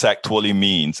what this actually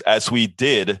means, as we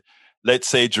did, let's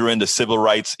say, during the civil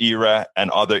rights era and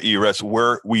other eras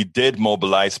where we did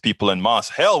mobilize people en masse.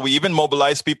 Hell, we even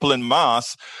mobilized people en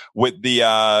masse with the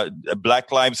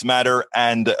Black Lives Matter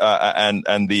and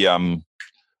the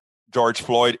George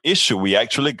Floyd issue. We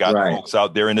actually got folks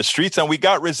out there in the streets, and we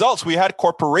got results. We had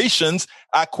corporations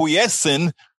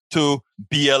acquiescing to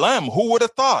BLM. Who would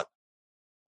have thought?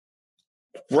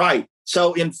 Right.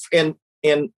 So in fairness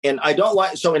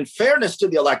to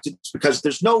the elected, because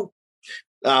there's no,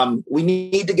 we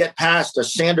need to get past a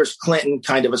Sanders Clinton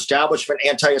kind of establishment,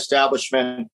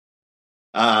 anti-establishment,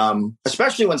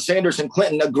 especially when Sanders and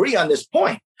Clinton agree on this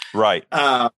point. Right.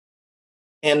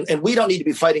 And we don't need to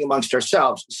be fighting amongst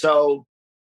ourselves. So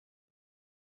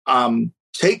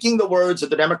taking the words of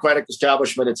the Democratic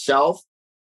establishment itself,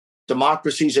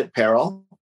 democracy's at peril.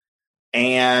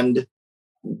 And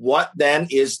what then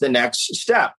is the next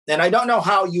step? And I don't know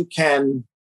how you can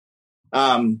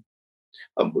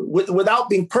without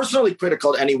being personally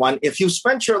critical to anyone, if you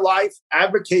spent your life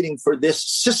advocating for this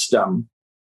system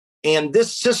and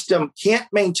this system can't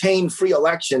maintain free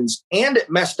elections and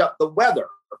it messed up the weather,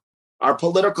 our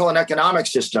political and economic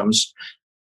systems,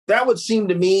 that would seem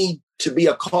to me to be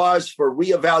a cause for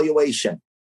reevaluation.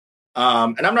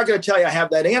 And I'm not going to tell you I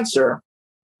have that answer,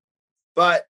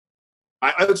 but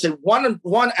I would say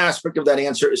one aspect of that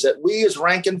answer is that we as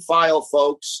rank and file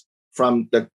folks, from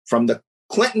the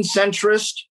Clinton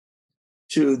centrist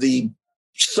to the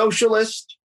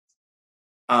socialist,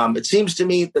 it seems to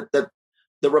me that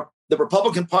the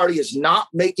Republican Party is not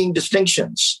making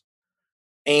distinctions.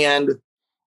 And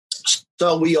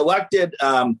so we elected,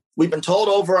 we've been told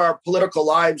over our political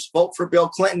lives, vote for Bill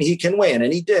Clinton, he can win,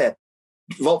 and he did.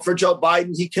 Vote for Joe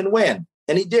Biden, he can win,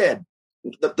 and he did.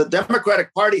 The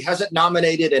Democratic Party hasn't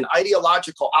nominated an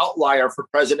ideological outlier for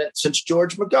president since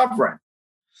George McGovern.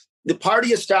 The party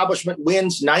establishment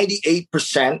wins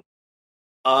 98%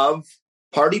 of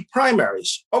party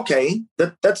primaries. Okay,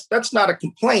 that's not a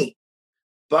complaint,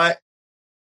 but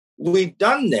we've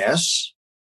done this,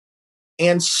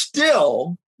 and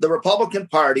still the Republican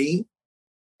Party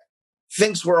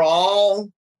thinks we're all,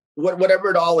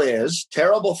 whatever it all is,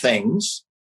 terrible things.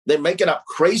 They're making up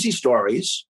crazy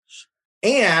stories.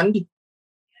 And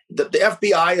the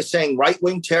FBI is saying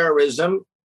right-wing terrorism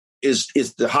is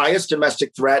the highest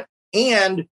domestic threat.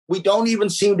 And we don't even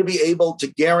seem to be able to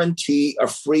guarantee a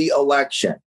free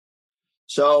election.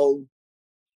 So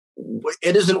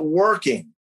it isn't working.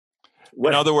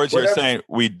 In other words, you're saying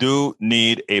we do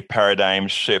need a paradigm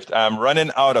shift. I'm running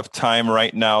out of time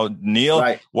right now. Neil,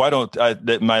 right. Why don't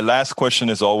my last question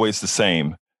is always the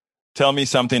same. Tell me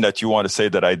something that you want to say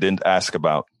that I didn't ask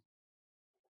about.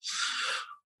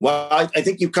 Well, I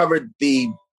think you covered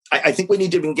I think we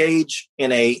need to engage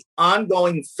in a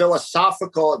ongoing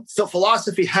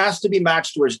philosophy has to be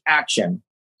matched towards action.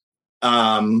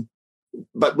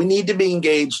 But we need to be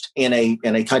engaged in a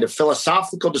kind of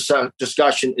philosophical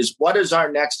discussion is what is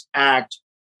our next act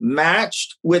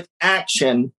matched with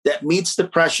action that meets the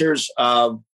pressures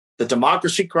of the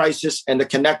democracy crisis and the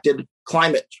connected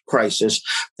climate crisis.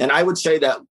 And I would say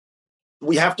that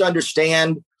we have to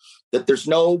understand that there's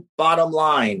no bottom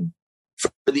line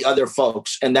for the other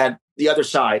folks and that the other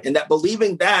side, and that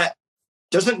believing that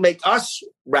doesn't make us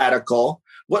radical.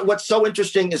 What's so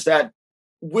interesting is that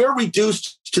we're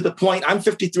reduced to the point, I'm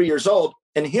 53 years old,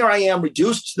 and here I am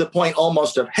reduced to the point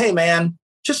almost of, hey, man,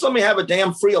 just let me have a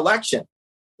damn free election,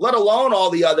 let alone all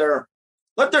the other,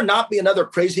 let there not be another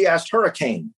crazy-ass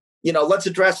hurricane. Let's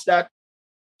address that.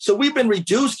 So we've been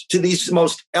reduced to these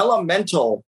most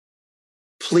elemental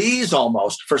pleas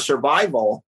almost for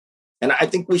survival. And I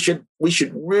think we should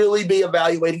really be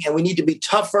evaluating, and we need to be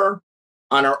tougher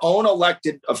on our own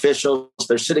elected officials.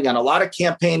 They're sitting on a lot of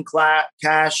campaign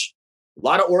cash, a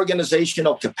lot of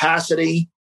organizational capacity.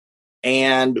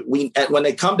 And when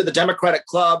they come to the Democratic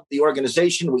Club, the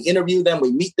organization, we interview them,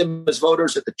 we meet them as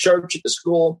voters at the church, at the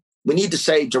school. We need to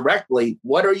say directly,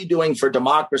 what are you doing for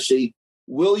democracy?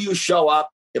 Will you show up?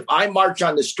 If I march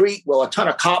on the street, will a ton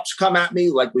of cops come at me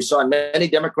like we saw in many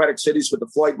Democratic cities with the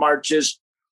Floyd marches?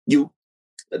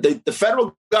 The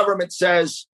federal government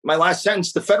says, my last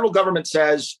sentence, the federal government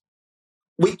says,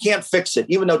 we can't fix it,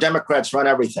 even though Democrats run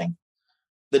everything.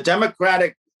 The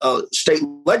Democratic state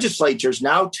legislatures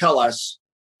now tell us,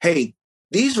 hey,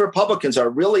 these Republicans are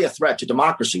really a threat to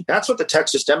democracy. That's what the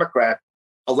Texas Democrat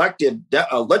elected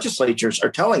legislatures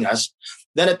are telling us.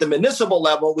 Then at the municipal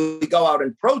level, we go out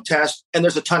and protest, and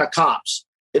there's a ton of cops.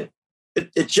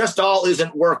 It just all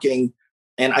isn't working.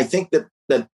 And I think that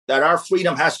our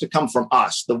freedom has to come from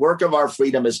us. The work of our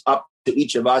freedom is up to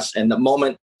each of us, and the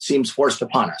moment seems forced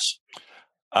upon us.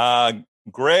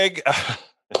 Greg,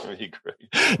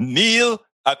 Neil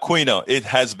Aquino, it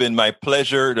has been my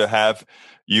pleasure to have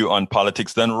you on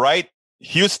Politics Done Right.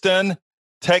 Houston,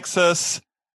 Texas,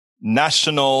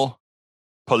 national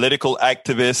political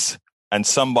activist, and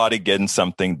somebody getting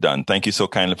something done. Thank you so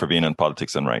kindly for being on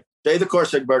Politics Done Right. Stay the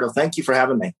course, Egberto. Thank you for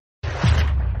having me.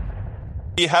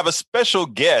 We have a special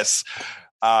guest.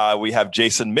 We have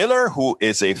Jason Miller, who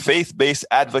is a faith-based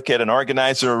advocate and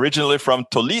organizer originally from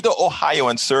Toledo, Ohio,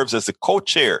 and serves as the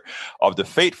co-chair of the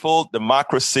Faithful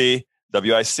Democracy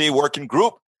WIC Working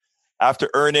Group.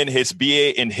 After earning his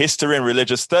BA in History and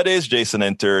Religious Studies, Jason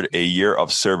entered a year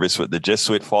of service with the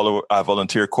Jesuit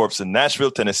Volunteer Corps in Nashville,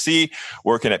 Tennessee,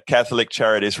 working at Catholic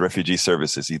Charities Refugee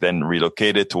Services. He then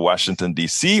relocated to Washington,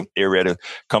 D.C. area to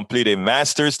complete a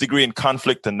master's degree in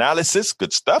conflict analysis,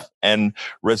 good stuff, and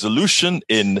resolution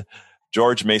in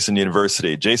George Mason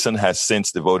University. Jason has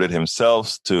since devoted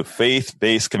himself to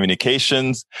faith-based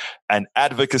communications and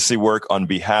advocacy work on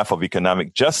behalf of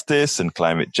economic justice and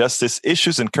climate justice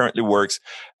issues, and currently works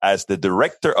as the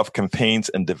Director of Campaigns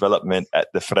and Development at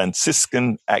the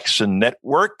Franciscan Action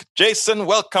Network. Jason,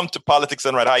 welcome to Politics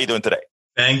Done Right. How are you doing today?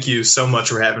 Thank you so much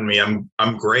for having me.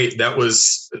 I'm great. That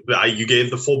was, you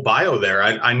gave the full bio there.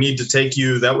 I need to take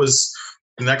you. That was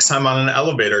the next time on an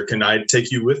elevator. Can I take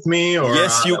you with me? Or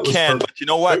yes, you can. But you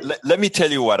know what? Let me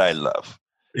tell you what I love.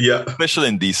 Yeah. Especially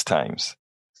in these times.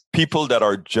 People that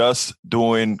are just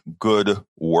doing good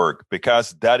work,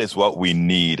 because that is what we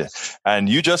need. And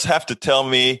you just have to tell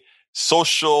me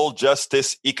social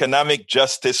justice, economic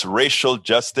justice, racial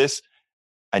justice,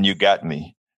 and you got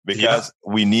me. Because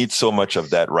we need so much of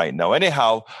that right now.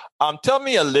 Anyhow, tell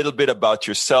me a little bit about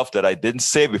yourself that I didn't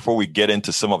say before we get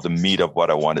into some of the meat of what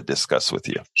I want to discuss with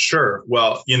you. Sure.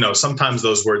 Well, sometimes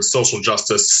those words, social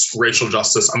justice, racial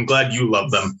justice, I'm glad you love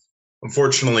them.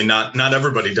 Unfortunately, not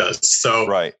everybody does. So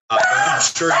right. I'm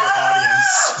sure your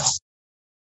audience...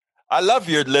 I love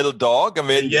your little dog. I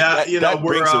mean, that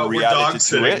brings a reality we're dog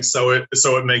sitting, to it.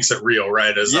 So it makes it real,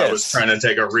 right? As I was trying to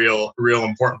take a real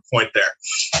important point there.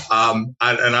 And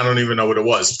I don't even know what it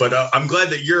was, but I'm glad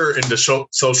that you're into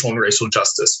social and racial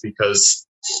justice, because,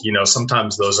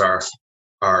 sometimes those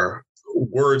are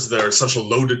words that are such a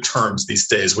loaded terms these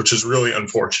days, which is really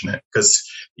unfortunate because,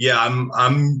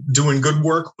 I'm doing good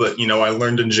work, but, I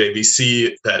learned in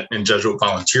JVC that in Jesuit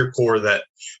Volunteer Corps that,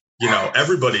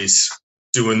 everybody's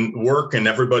doing work and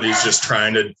everybody's just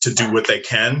trying to do what they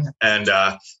can. And,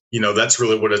 that's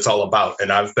really what it's all about.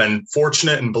 And I've been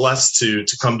fortunate and blessed to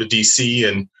come to DC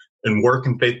and work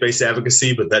in faith-based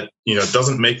advocacy, but that,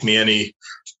 doesn't make me any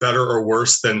better or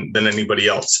worse than anybody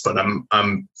else. But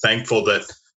I'm thankful that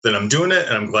I'm doing it,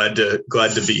 and I'm glad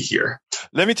to be here.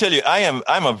 Let me tell you,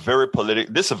 I'm a very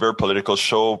this is a very political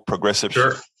show, progressive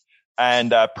sure. show.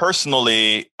 And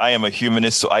personally, I am a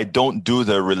humanist, so I don't do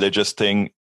the religious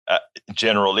thing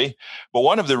generally. But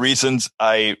one of the reasons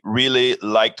I really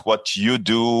liked what you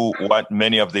do, what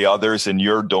many of the others in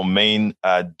your domain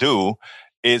do,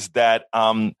 is that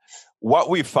what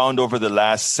we found over the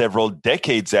last several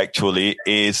decades actually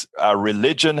is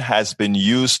religion has been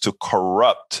used to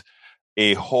corrupt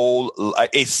a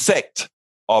sect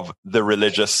of the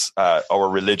religious, our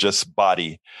religious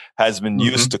body has been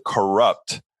used to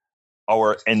corrupt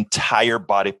our entire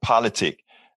body politic.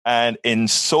 And in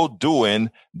so doing,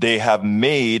 they have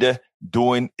they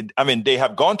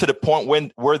have gone to the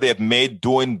point where they have made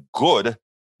doing good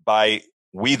by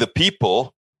we the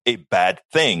people a bad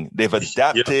thing. They've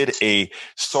adapted a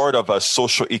sort of a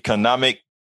socioeconomic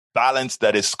balance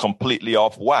that is completely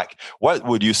off whack. What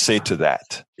would you say to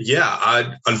that?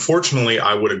 Yeah, unfortunately,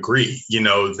 I would agree.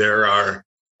 There are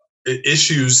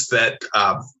issues that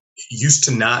used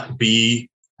to not be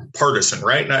partisan,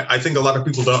 right? And I think a lot of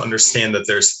people don't understand that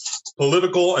there's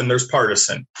political and there's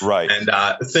partisan. Right. And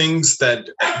things that,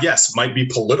 might be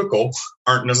political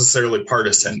aren't necessarily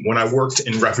partisan. When I worked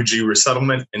in refugee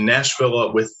resettlement in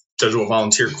Nashville with Jesuit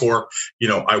Volunteer Corps,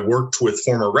 I worked with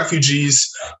former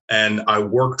refugees and I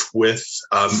worked with,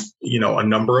 a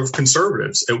number of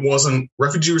conservatives.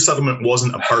 Refugee resettlement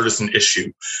wasn't a partisan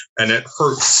issue, and it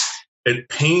hurts. It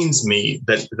pains me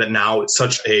that now it's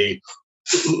such a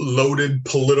loaded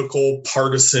political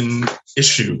partisan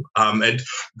issue. And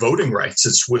voting rights,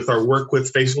 it's with our work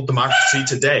with Faithful Democracy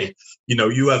Today.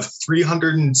 You have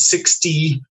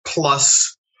 360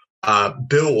 plus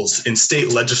bills in state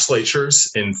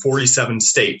legislatures in 47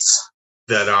 states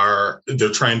that they're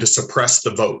trying to suppress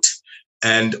the vote.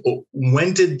 And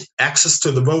when did access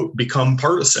to the vote become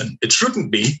partisan? It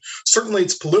shouldn't be. Certainly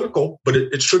it's political, but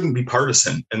it shouldn't be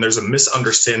partisan. And there's a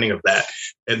misunderstanding of that.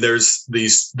 And there's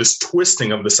this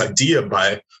twisting of this idea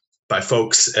by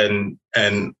folks and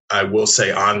I will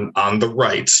say on the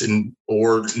right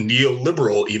or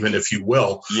neoliberal, even if you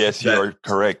will. Yes, you're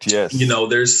correct. Yes.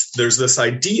 There's this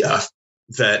idea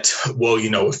that,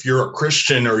 if you're a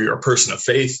Christian or you're a person of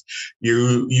faith,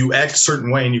 you act a certain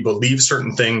way and you believe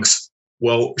certain things.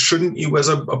 Well, shouldn't you as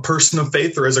a person of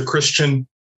faith or as a Christian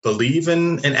believe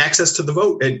in access to the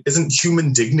vote? Isn't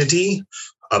human dignity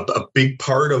a big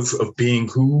part of being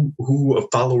who a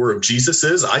follower of Jesus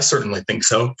is? I certainly think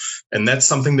so. And that's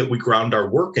something that we ground our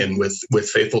work in with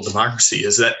Faithful Democracy,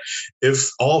 is that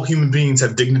if all human beings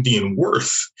have dignity and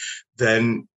worth,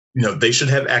 then they should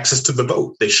have access to the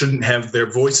vote. They shouldn't have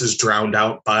their voices drowned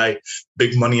out by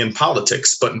big money in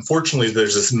politics. But unfortunately,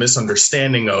 there's this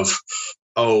misunderstanding of,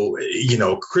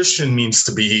 Christian means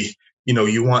to be,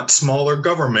 you want smaller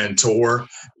government, or,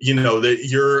 that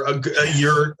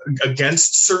you're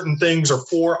against certain things or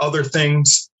for other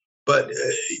things. But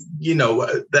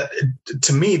that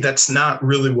to me, that's not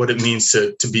really what it means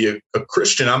to be a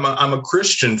Christian. I'm a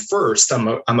Christian first. I'm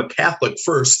a Catholic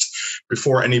first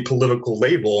before any political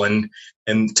label. And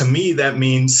to me, that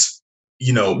means,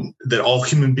 that all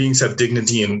human beings have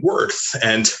dignity and worth.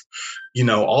 And,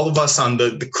 all of us on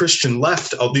the Christian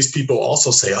left, all these people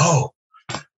also say, oh,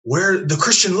 where the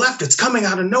Christian left, it's coming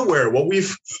out of nowhere. Well,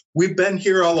 we've been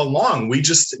here all along. We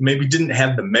just maybe didn't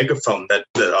have the megaphone that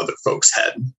other folks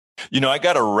had. I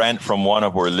got a rant from one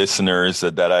of our listeners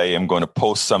that I am going to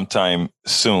post sometime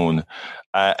soon.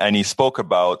 And he spoke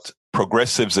about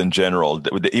progressives in general.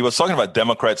 He was talking about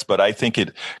Democrats, but I think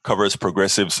it covers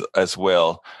progressives as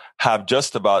well, have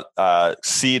just about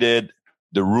ceded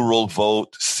the rural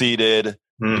vote, ceded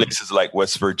places like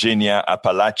West Virginia,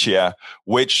 Appalachia,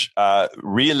 which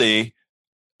really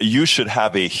you should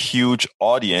have a huge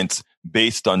audience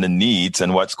based on the needs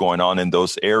and what's going on in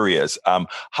those areas.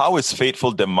 How is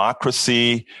Faithful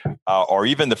Democracy or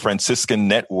even the Franciscan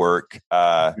Network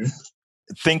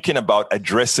thinking about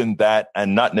addressing that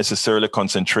and not necessarily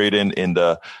concentrating in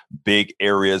the big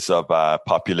areas of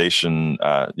population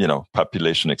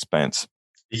expanse?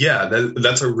 Yeah,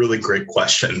 that's a really great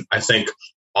question. I think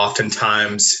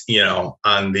oftentimes,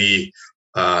 on the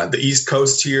East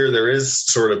Coast here, there is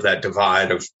sort of that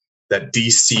divide of that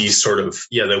DC sort of,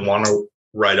 they want to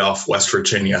write off West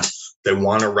Virginia. They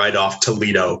want to write off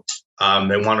Toledo.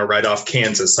 They want to write off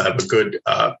Kansas. I have a good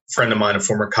friend of mine, a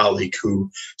former colleague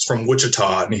who's from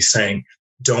Wichita, and he's saying,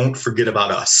 don't forget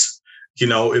about us.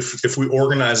 If we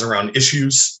organize around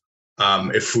issues,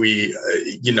 if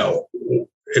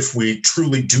we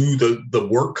truly do the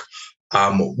work,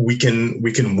 we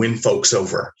can win folks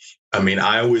over. I mean,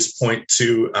 I always point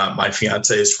to my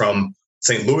fiance is from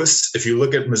St. Louis. If you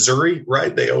look at Missouri,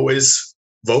 right, they always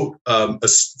vote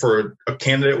for a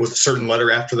candidate with a certain letter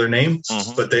after their name,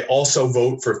 but they also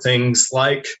vote for things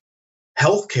like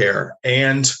healthcare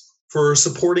and for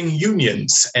supporting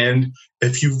unions. And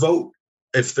if you vote,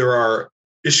 if there are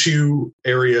issue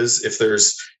areas, if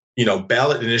there's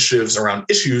ballot initiatives around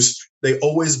issues, they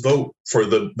always vote for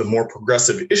the more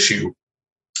progressive issue,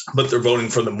 but they're voting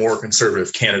for the more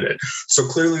conservative candidate. So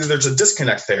clearly there's a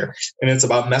disconnect there, and it's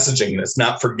about messaging. It's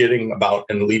not forgetting about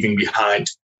and leaving behind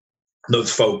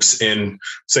those folks in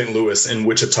St. Louis, in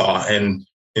Wichita, and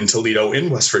in Toledo,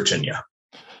 in West Virginia.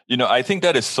 I think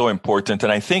that is so important.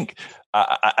 And I think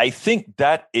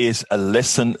that is a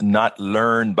lesson not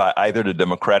learned by either the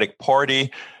Democratic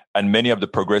Party and many of the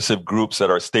progressive groups that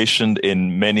are stationed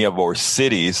in many of our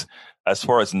cities, as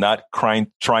far as not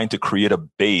trying to create a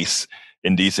base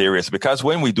in these areas. Because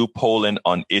when we do polling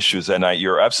on issues, and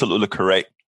you're absolutely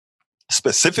correct,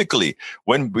 specifically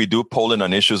when we do polling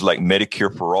on issues like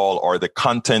Medicare for All or the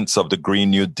contents of the Green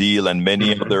New Deal and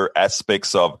many other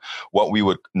aspects of what we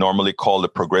would normally call the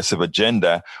progressive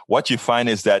agenda, what you find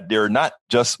is that they're not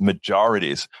just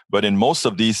majorities, but in most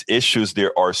of these issues,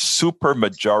 there are super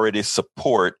majority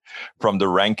support from the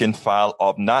rank and file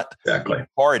of not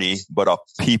party, but of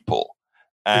people.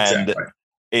 And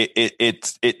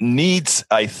it needs,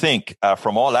 I think,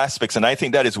 from all aspects. And I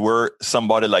think that is where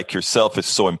somebody like yourself is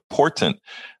so important,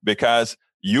 because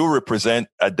you represent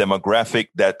a demographic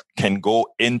that can go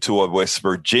into a West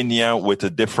Virginia with a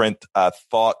different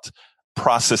thought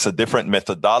process, a different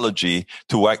methodology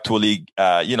to actually,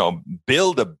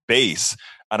 build a base.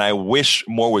 And I wish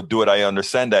more would do it. I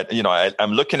understand that,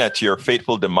 I'm looking at your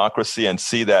Faithful Democracy and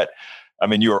see that,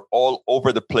 you're all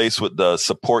over the place with the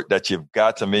support that you've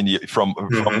got.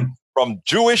 From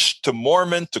Jewish to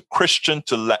Mormon to Christian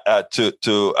to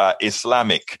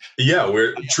Islamic. Yeah,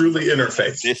 we're truly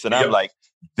interfaith. And I'm like,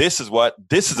 this is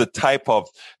the type of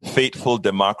Faithful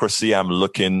Democracy I'm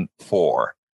looking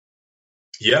for.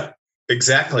 Yeah,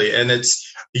 exactly. And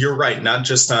you're right, not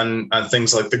just on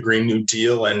things like the Green New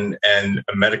Deal and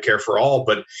Medicare for All,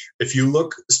 but if you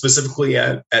look specifically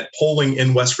at polling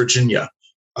in West Virginia,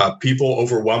 people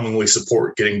overwhelmingly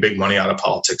support getting big money out of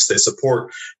politics. They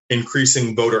support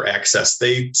increasing voter access.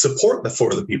 They support the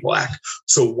For the People Act.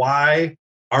 So why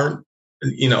aren't,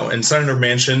 and Senator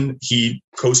Manchin, he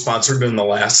co-sponsored in the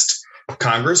last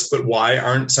Congress, but why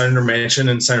aren't Senator Manchin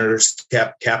and Senator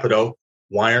Capito,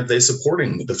 why aren't they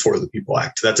supporting the For the People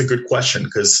Act? That's a good question,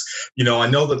 because, I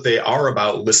know that they are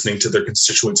about listening to their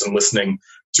constituents and listening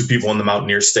to people in the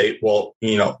Mountaineer State. Well,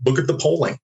 look at the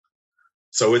polling.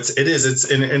 So it's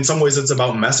in some ways it's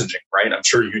about messaging, right? I'm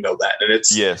sure you know that. And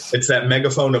it's that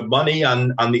megaphone of money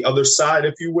on the other side,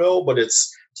 if you will, but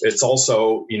it's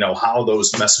also, how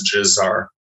those messages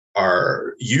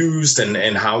are used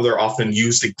and how they're often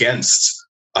used against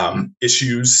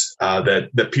issues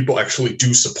that people actually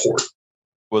do support.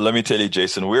 Well, let me tell you,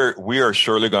 Jason, we are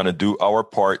surely going to do our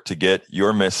part to get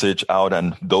your message out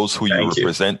and those who you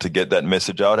represent to get that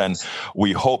message out. And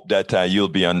we hope that you'll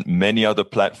be on many other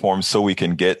platforms so we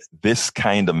can get this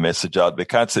kind of message out,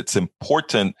 because it's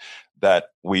important that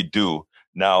we do.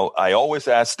 Now, I always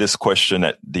ask this question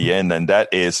at the end, and that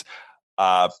is,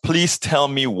 please tell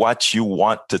me what you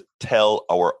want to tell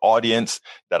our audience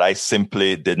that I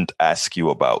simply didn't ask you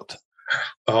about.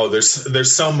 Oh,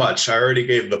 there's so much. I already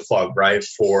gave the plug, right,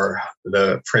 for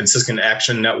the Franciscan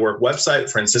Action Network website,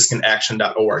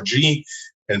 franciscanaction.org,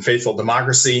 and Faithful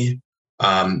Democracy,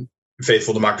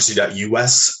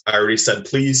 faithfuldemocracy.us. I already said,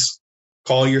 please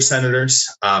call your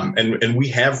senators. And we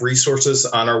have resources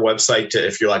on our website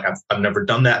if you're like, I've never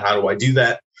done that. How do I do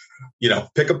that?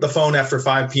 Pick up the phone after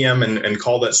 5 p.m. and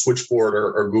call that switchboard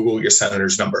or Google your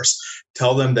senator's numbers.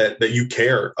 Tell them that you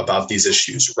care about these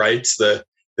issues, right?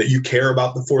 That you care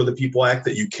about the For the People Act,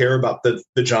 that you care about the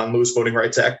John Lewis Voting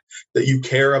Rights Act, that you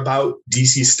care about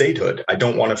DC statehood. I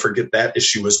don't want to forget that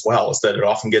issue as well, is that it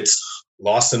often gets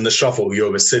lost in the shuffle. You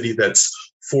have a city that's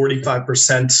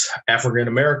 45%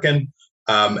 African-American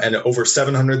and over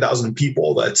 700,000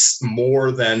 people. That's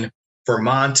more than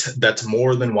Vermont, that's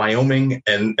more than Wyoming,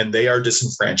 and they are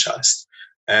disenfranchised.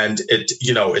 And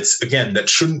it's, again, that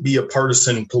shouldn't be a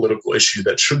partisan political issue.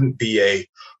 That shouldn't be a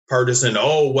partisan,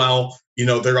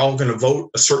 they're all going to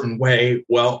vote a certain way.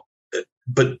 Well,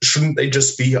 but shouldn't they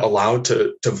just be allowed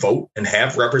to vote and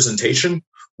have representation?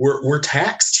 We're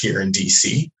taxed here in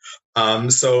DC.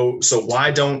 So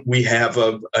why don't we have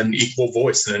an equal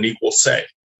voice and an equal say?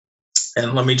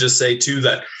 And let me just say, too,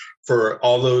 that for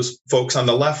all those folks on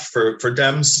the left, for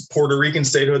Dems, Puerto Rican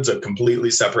statehood's a completely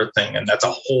separate thing, and that's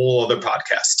a whole other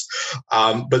podcast.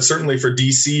 But certainly for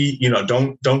DC,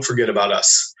 don't forget about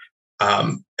us.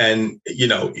 And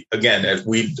again,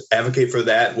 we advocate for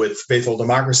that with Faithful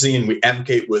Democracy, and we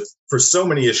advocate for so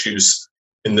many issues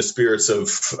in the spirits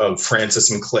of Francis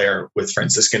and Claire with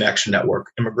Franciscan Action Network,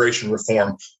 immigration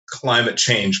reform, climate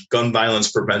change, gun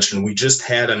violence prevention. We just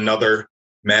had another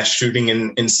mass shooting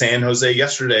in San Jose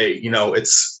yesterday.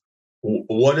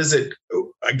 What is it?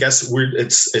 I guess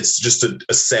it's just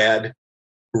a sad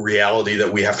reality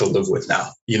that we have to live with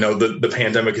now. The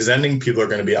pandemic is ending. People are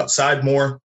going to be outside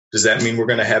more. Does that mean we're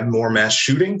going to have more mass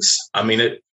shootings? I mean,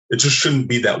 it just shouldn't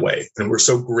be that way. And we're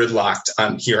so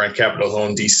gridlocked here on Capitol Hill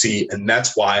in DC. And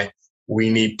that's why we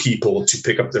need people to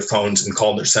pick up their phones and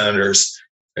call their senators,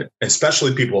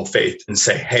 especially people of faith, and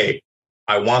say, hey,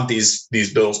 I want these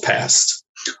bills passed.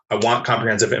 I want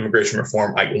comprehensive immigration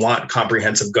reform. I want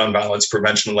comprehensive gun violence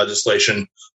prevention legislation.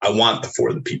 I want the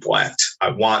For the People Act. I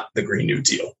want the Green New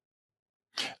Deal.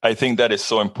 I think that is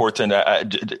so important.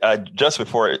 Just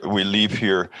before we leave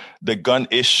here, the gun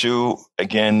issue,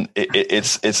 again,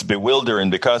 it's bewildering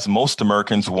because most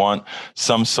Americans want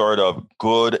some sort of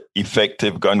good,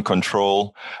 effective gun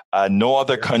control. No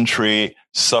other country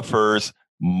suffers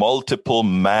multiple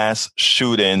mass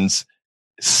shootings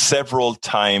several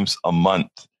times a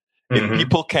month. Mm-hmm. If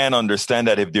people can't understand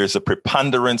that, if there's a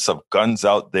preponderance of guns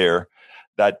out there,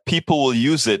 that people will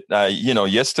use it.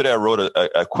 Yesterday I wrote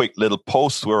a quick little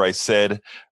post where I said,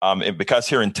 because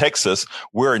here in Texas,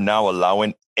 we're now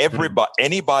allowing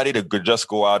anybody to just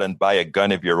go out and buy a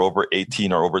gun if you're over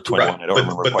 18 or over 21. Right.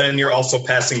 But then you're also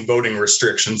passing voting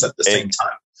restrictions at the same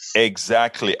time.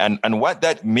 Exactly. And what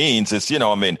that means is,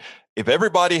 if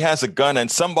everybody has a gun and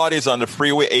somebody's on the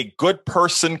freeway, a good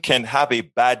person can have a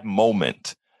bad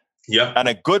moment. Yeah. And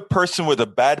a good person with a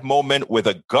bad moment with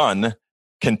a gun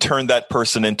can turn that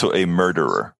person into a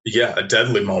murderer. Yeah, a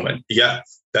deadly moment. Yeah,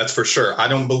 that's for sure. I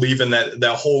don't believe in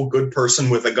that whole good person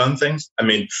with a gun thing. I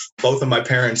mean, both of my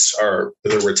parents are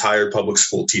retired public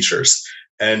school teachers.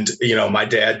 And, my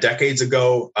dad, decades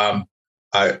ago,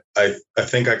 I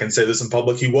think I can say this in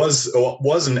public, he was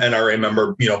an NRA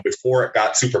member, before it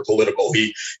got super political.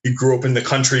 He grew up in the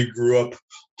country, grew up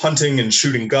hunting and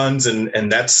shooting guns.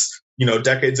 And that's,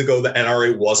 decades ago, the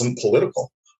NRA wasn't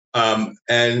political. I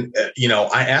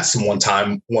asked him one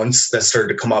time, once that started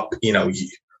to come up,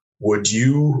 would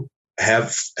you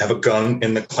have a gun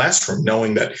in the classroom,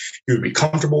 knowing that he would be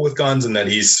comfortable with guns and that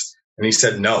and he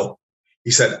said, no.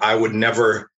 He said,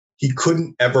 he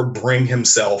couldn't ever bring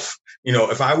himself,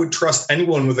 if I would trust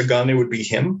anyone with a gun, it would be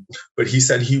him. But he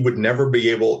said he would never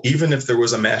be able, even if there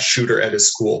was a mass shooter at his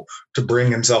school, to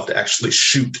bring himself to actually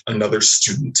shoot another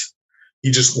student.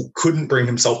 He just couldn't bring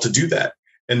himself to do that.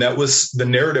 And that was the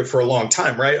narrative for a long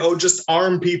time, right? Oh, just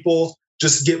arm people,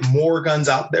 just get more guns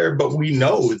out there. But we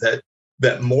know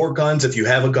that more guns, if you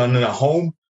have a gun in a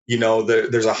home,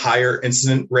 there's a higher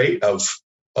incident rate of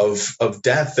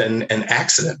death and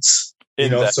accidents.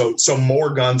 So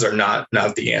more guns are not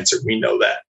the answer. We know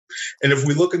that. And if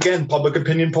we look again, public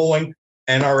opinion polling,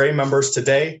 NRA members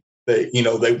today, they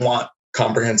want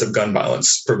comprehensive gun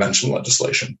violence prevention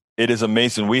legislation. It is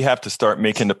amazing. We have to start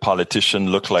making the politician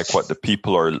look like what the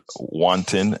people are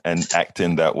wanting and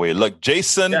acting that way. Look,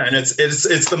 Jason. Yeah, and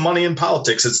it's the money in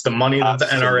politics. It's the money that the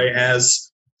NRA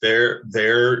has. They're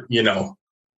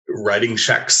writing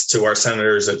checks to our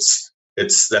senators.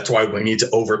 That's why we need to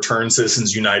overturn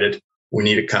Citizens United. We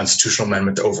need a constitutional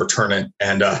amendment to overturn it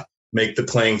and make the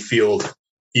playing field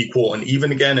equal and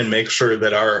even again, and make sure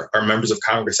that our members of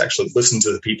Congress actually listen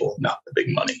to the people, not the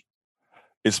big money.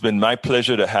 It's been my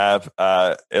pleasure to have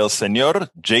El Señor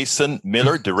Jason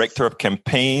Miller, Director of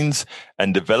Campaigns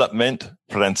and Development,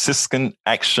 Franciscan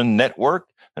Action Network,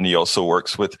 and he also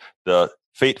works with the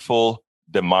Faithful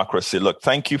Democracy. Look,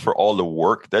 thank you for all the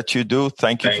work that you do.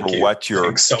 Thank you for what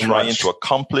you're trying to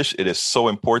accomplish. It is so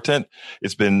important.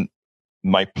 It's been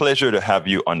my pleasure to have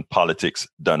you on Politics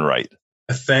Done Right.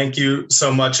 Thank you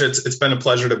so much. It's been a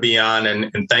pleasure to be on,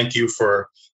 and thank you for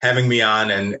having me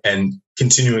on and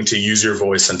continuing to use your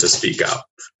voice and to speak out.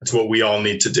 That's what we all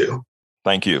need to do.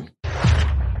 Thank you.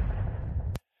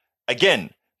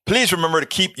 Again, please remember to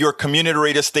keep your community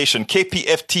radio station,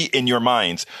 KPFT, in your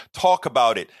minds. Talk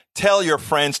about it. Tell your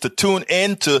friends to tune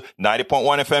in to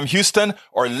 90.1 FM Houston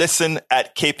or listen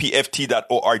at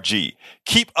kpft.org.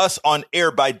 Keep us on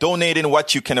air by donating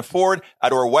what you can afford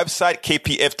at our website,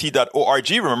 kpft.org.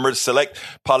 Remember to select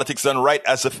Politics Done Right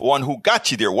as the one who got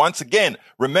you there. Once again,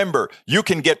 remember, you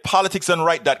can get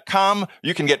politicsdoneright.com.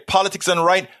 You can get Politics Done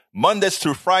Right Mondays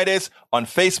through Fridays on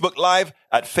Facebook Live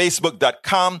at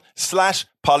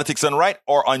facebook.com/Politics Done Right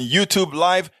or on YouTube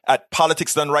Live at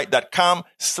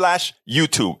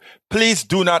politicsdoneright.com/YouTube. Please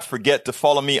do not forget to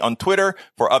follow me on Twitter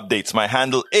for updates. My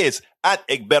handle is at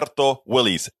Egberto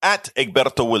Willies, at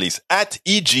Egberto Willies, at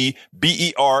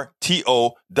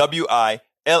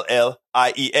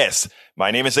EGBERTOWILLIES.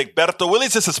 My name is Egberto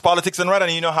Willies. This is Politics Done Right,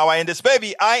 and you know how I end this,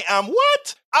 baby. I am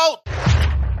what? Out!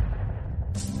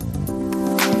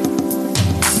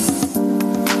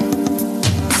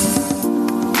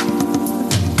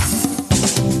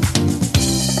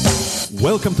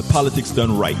 Welcome to Politics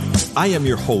Done Right. I am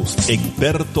your host,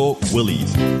 Egberto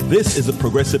Willies. This is a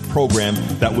progressive program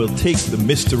that will take the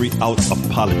mystery out of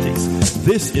politics.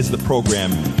 This is the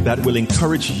program that will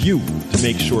encourage you to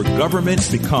make sure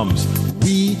government becomes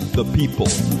we the people.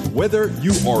 Whether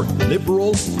you are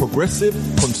liberal, progressive,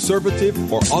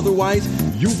 conservative, or otherwise,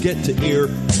 you get to air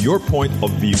your point of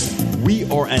view. We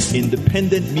are an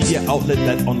independent media outlet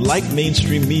that, unlike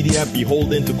mainstream media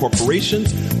beholden to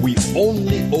corporations, we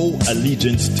only owe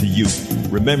allegiance to you.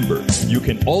 Remember, you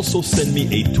can also send me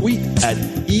a tweet at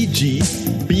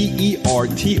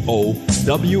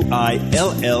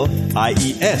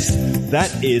EGBERTOWILLIES.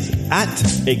 That is at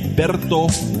Egberto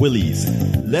Willies.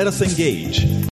 Let us engage.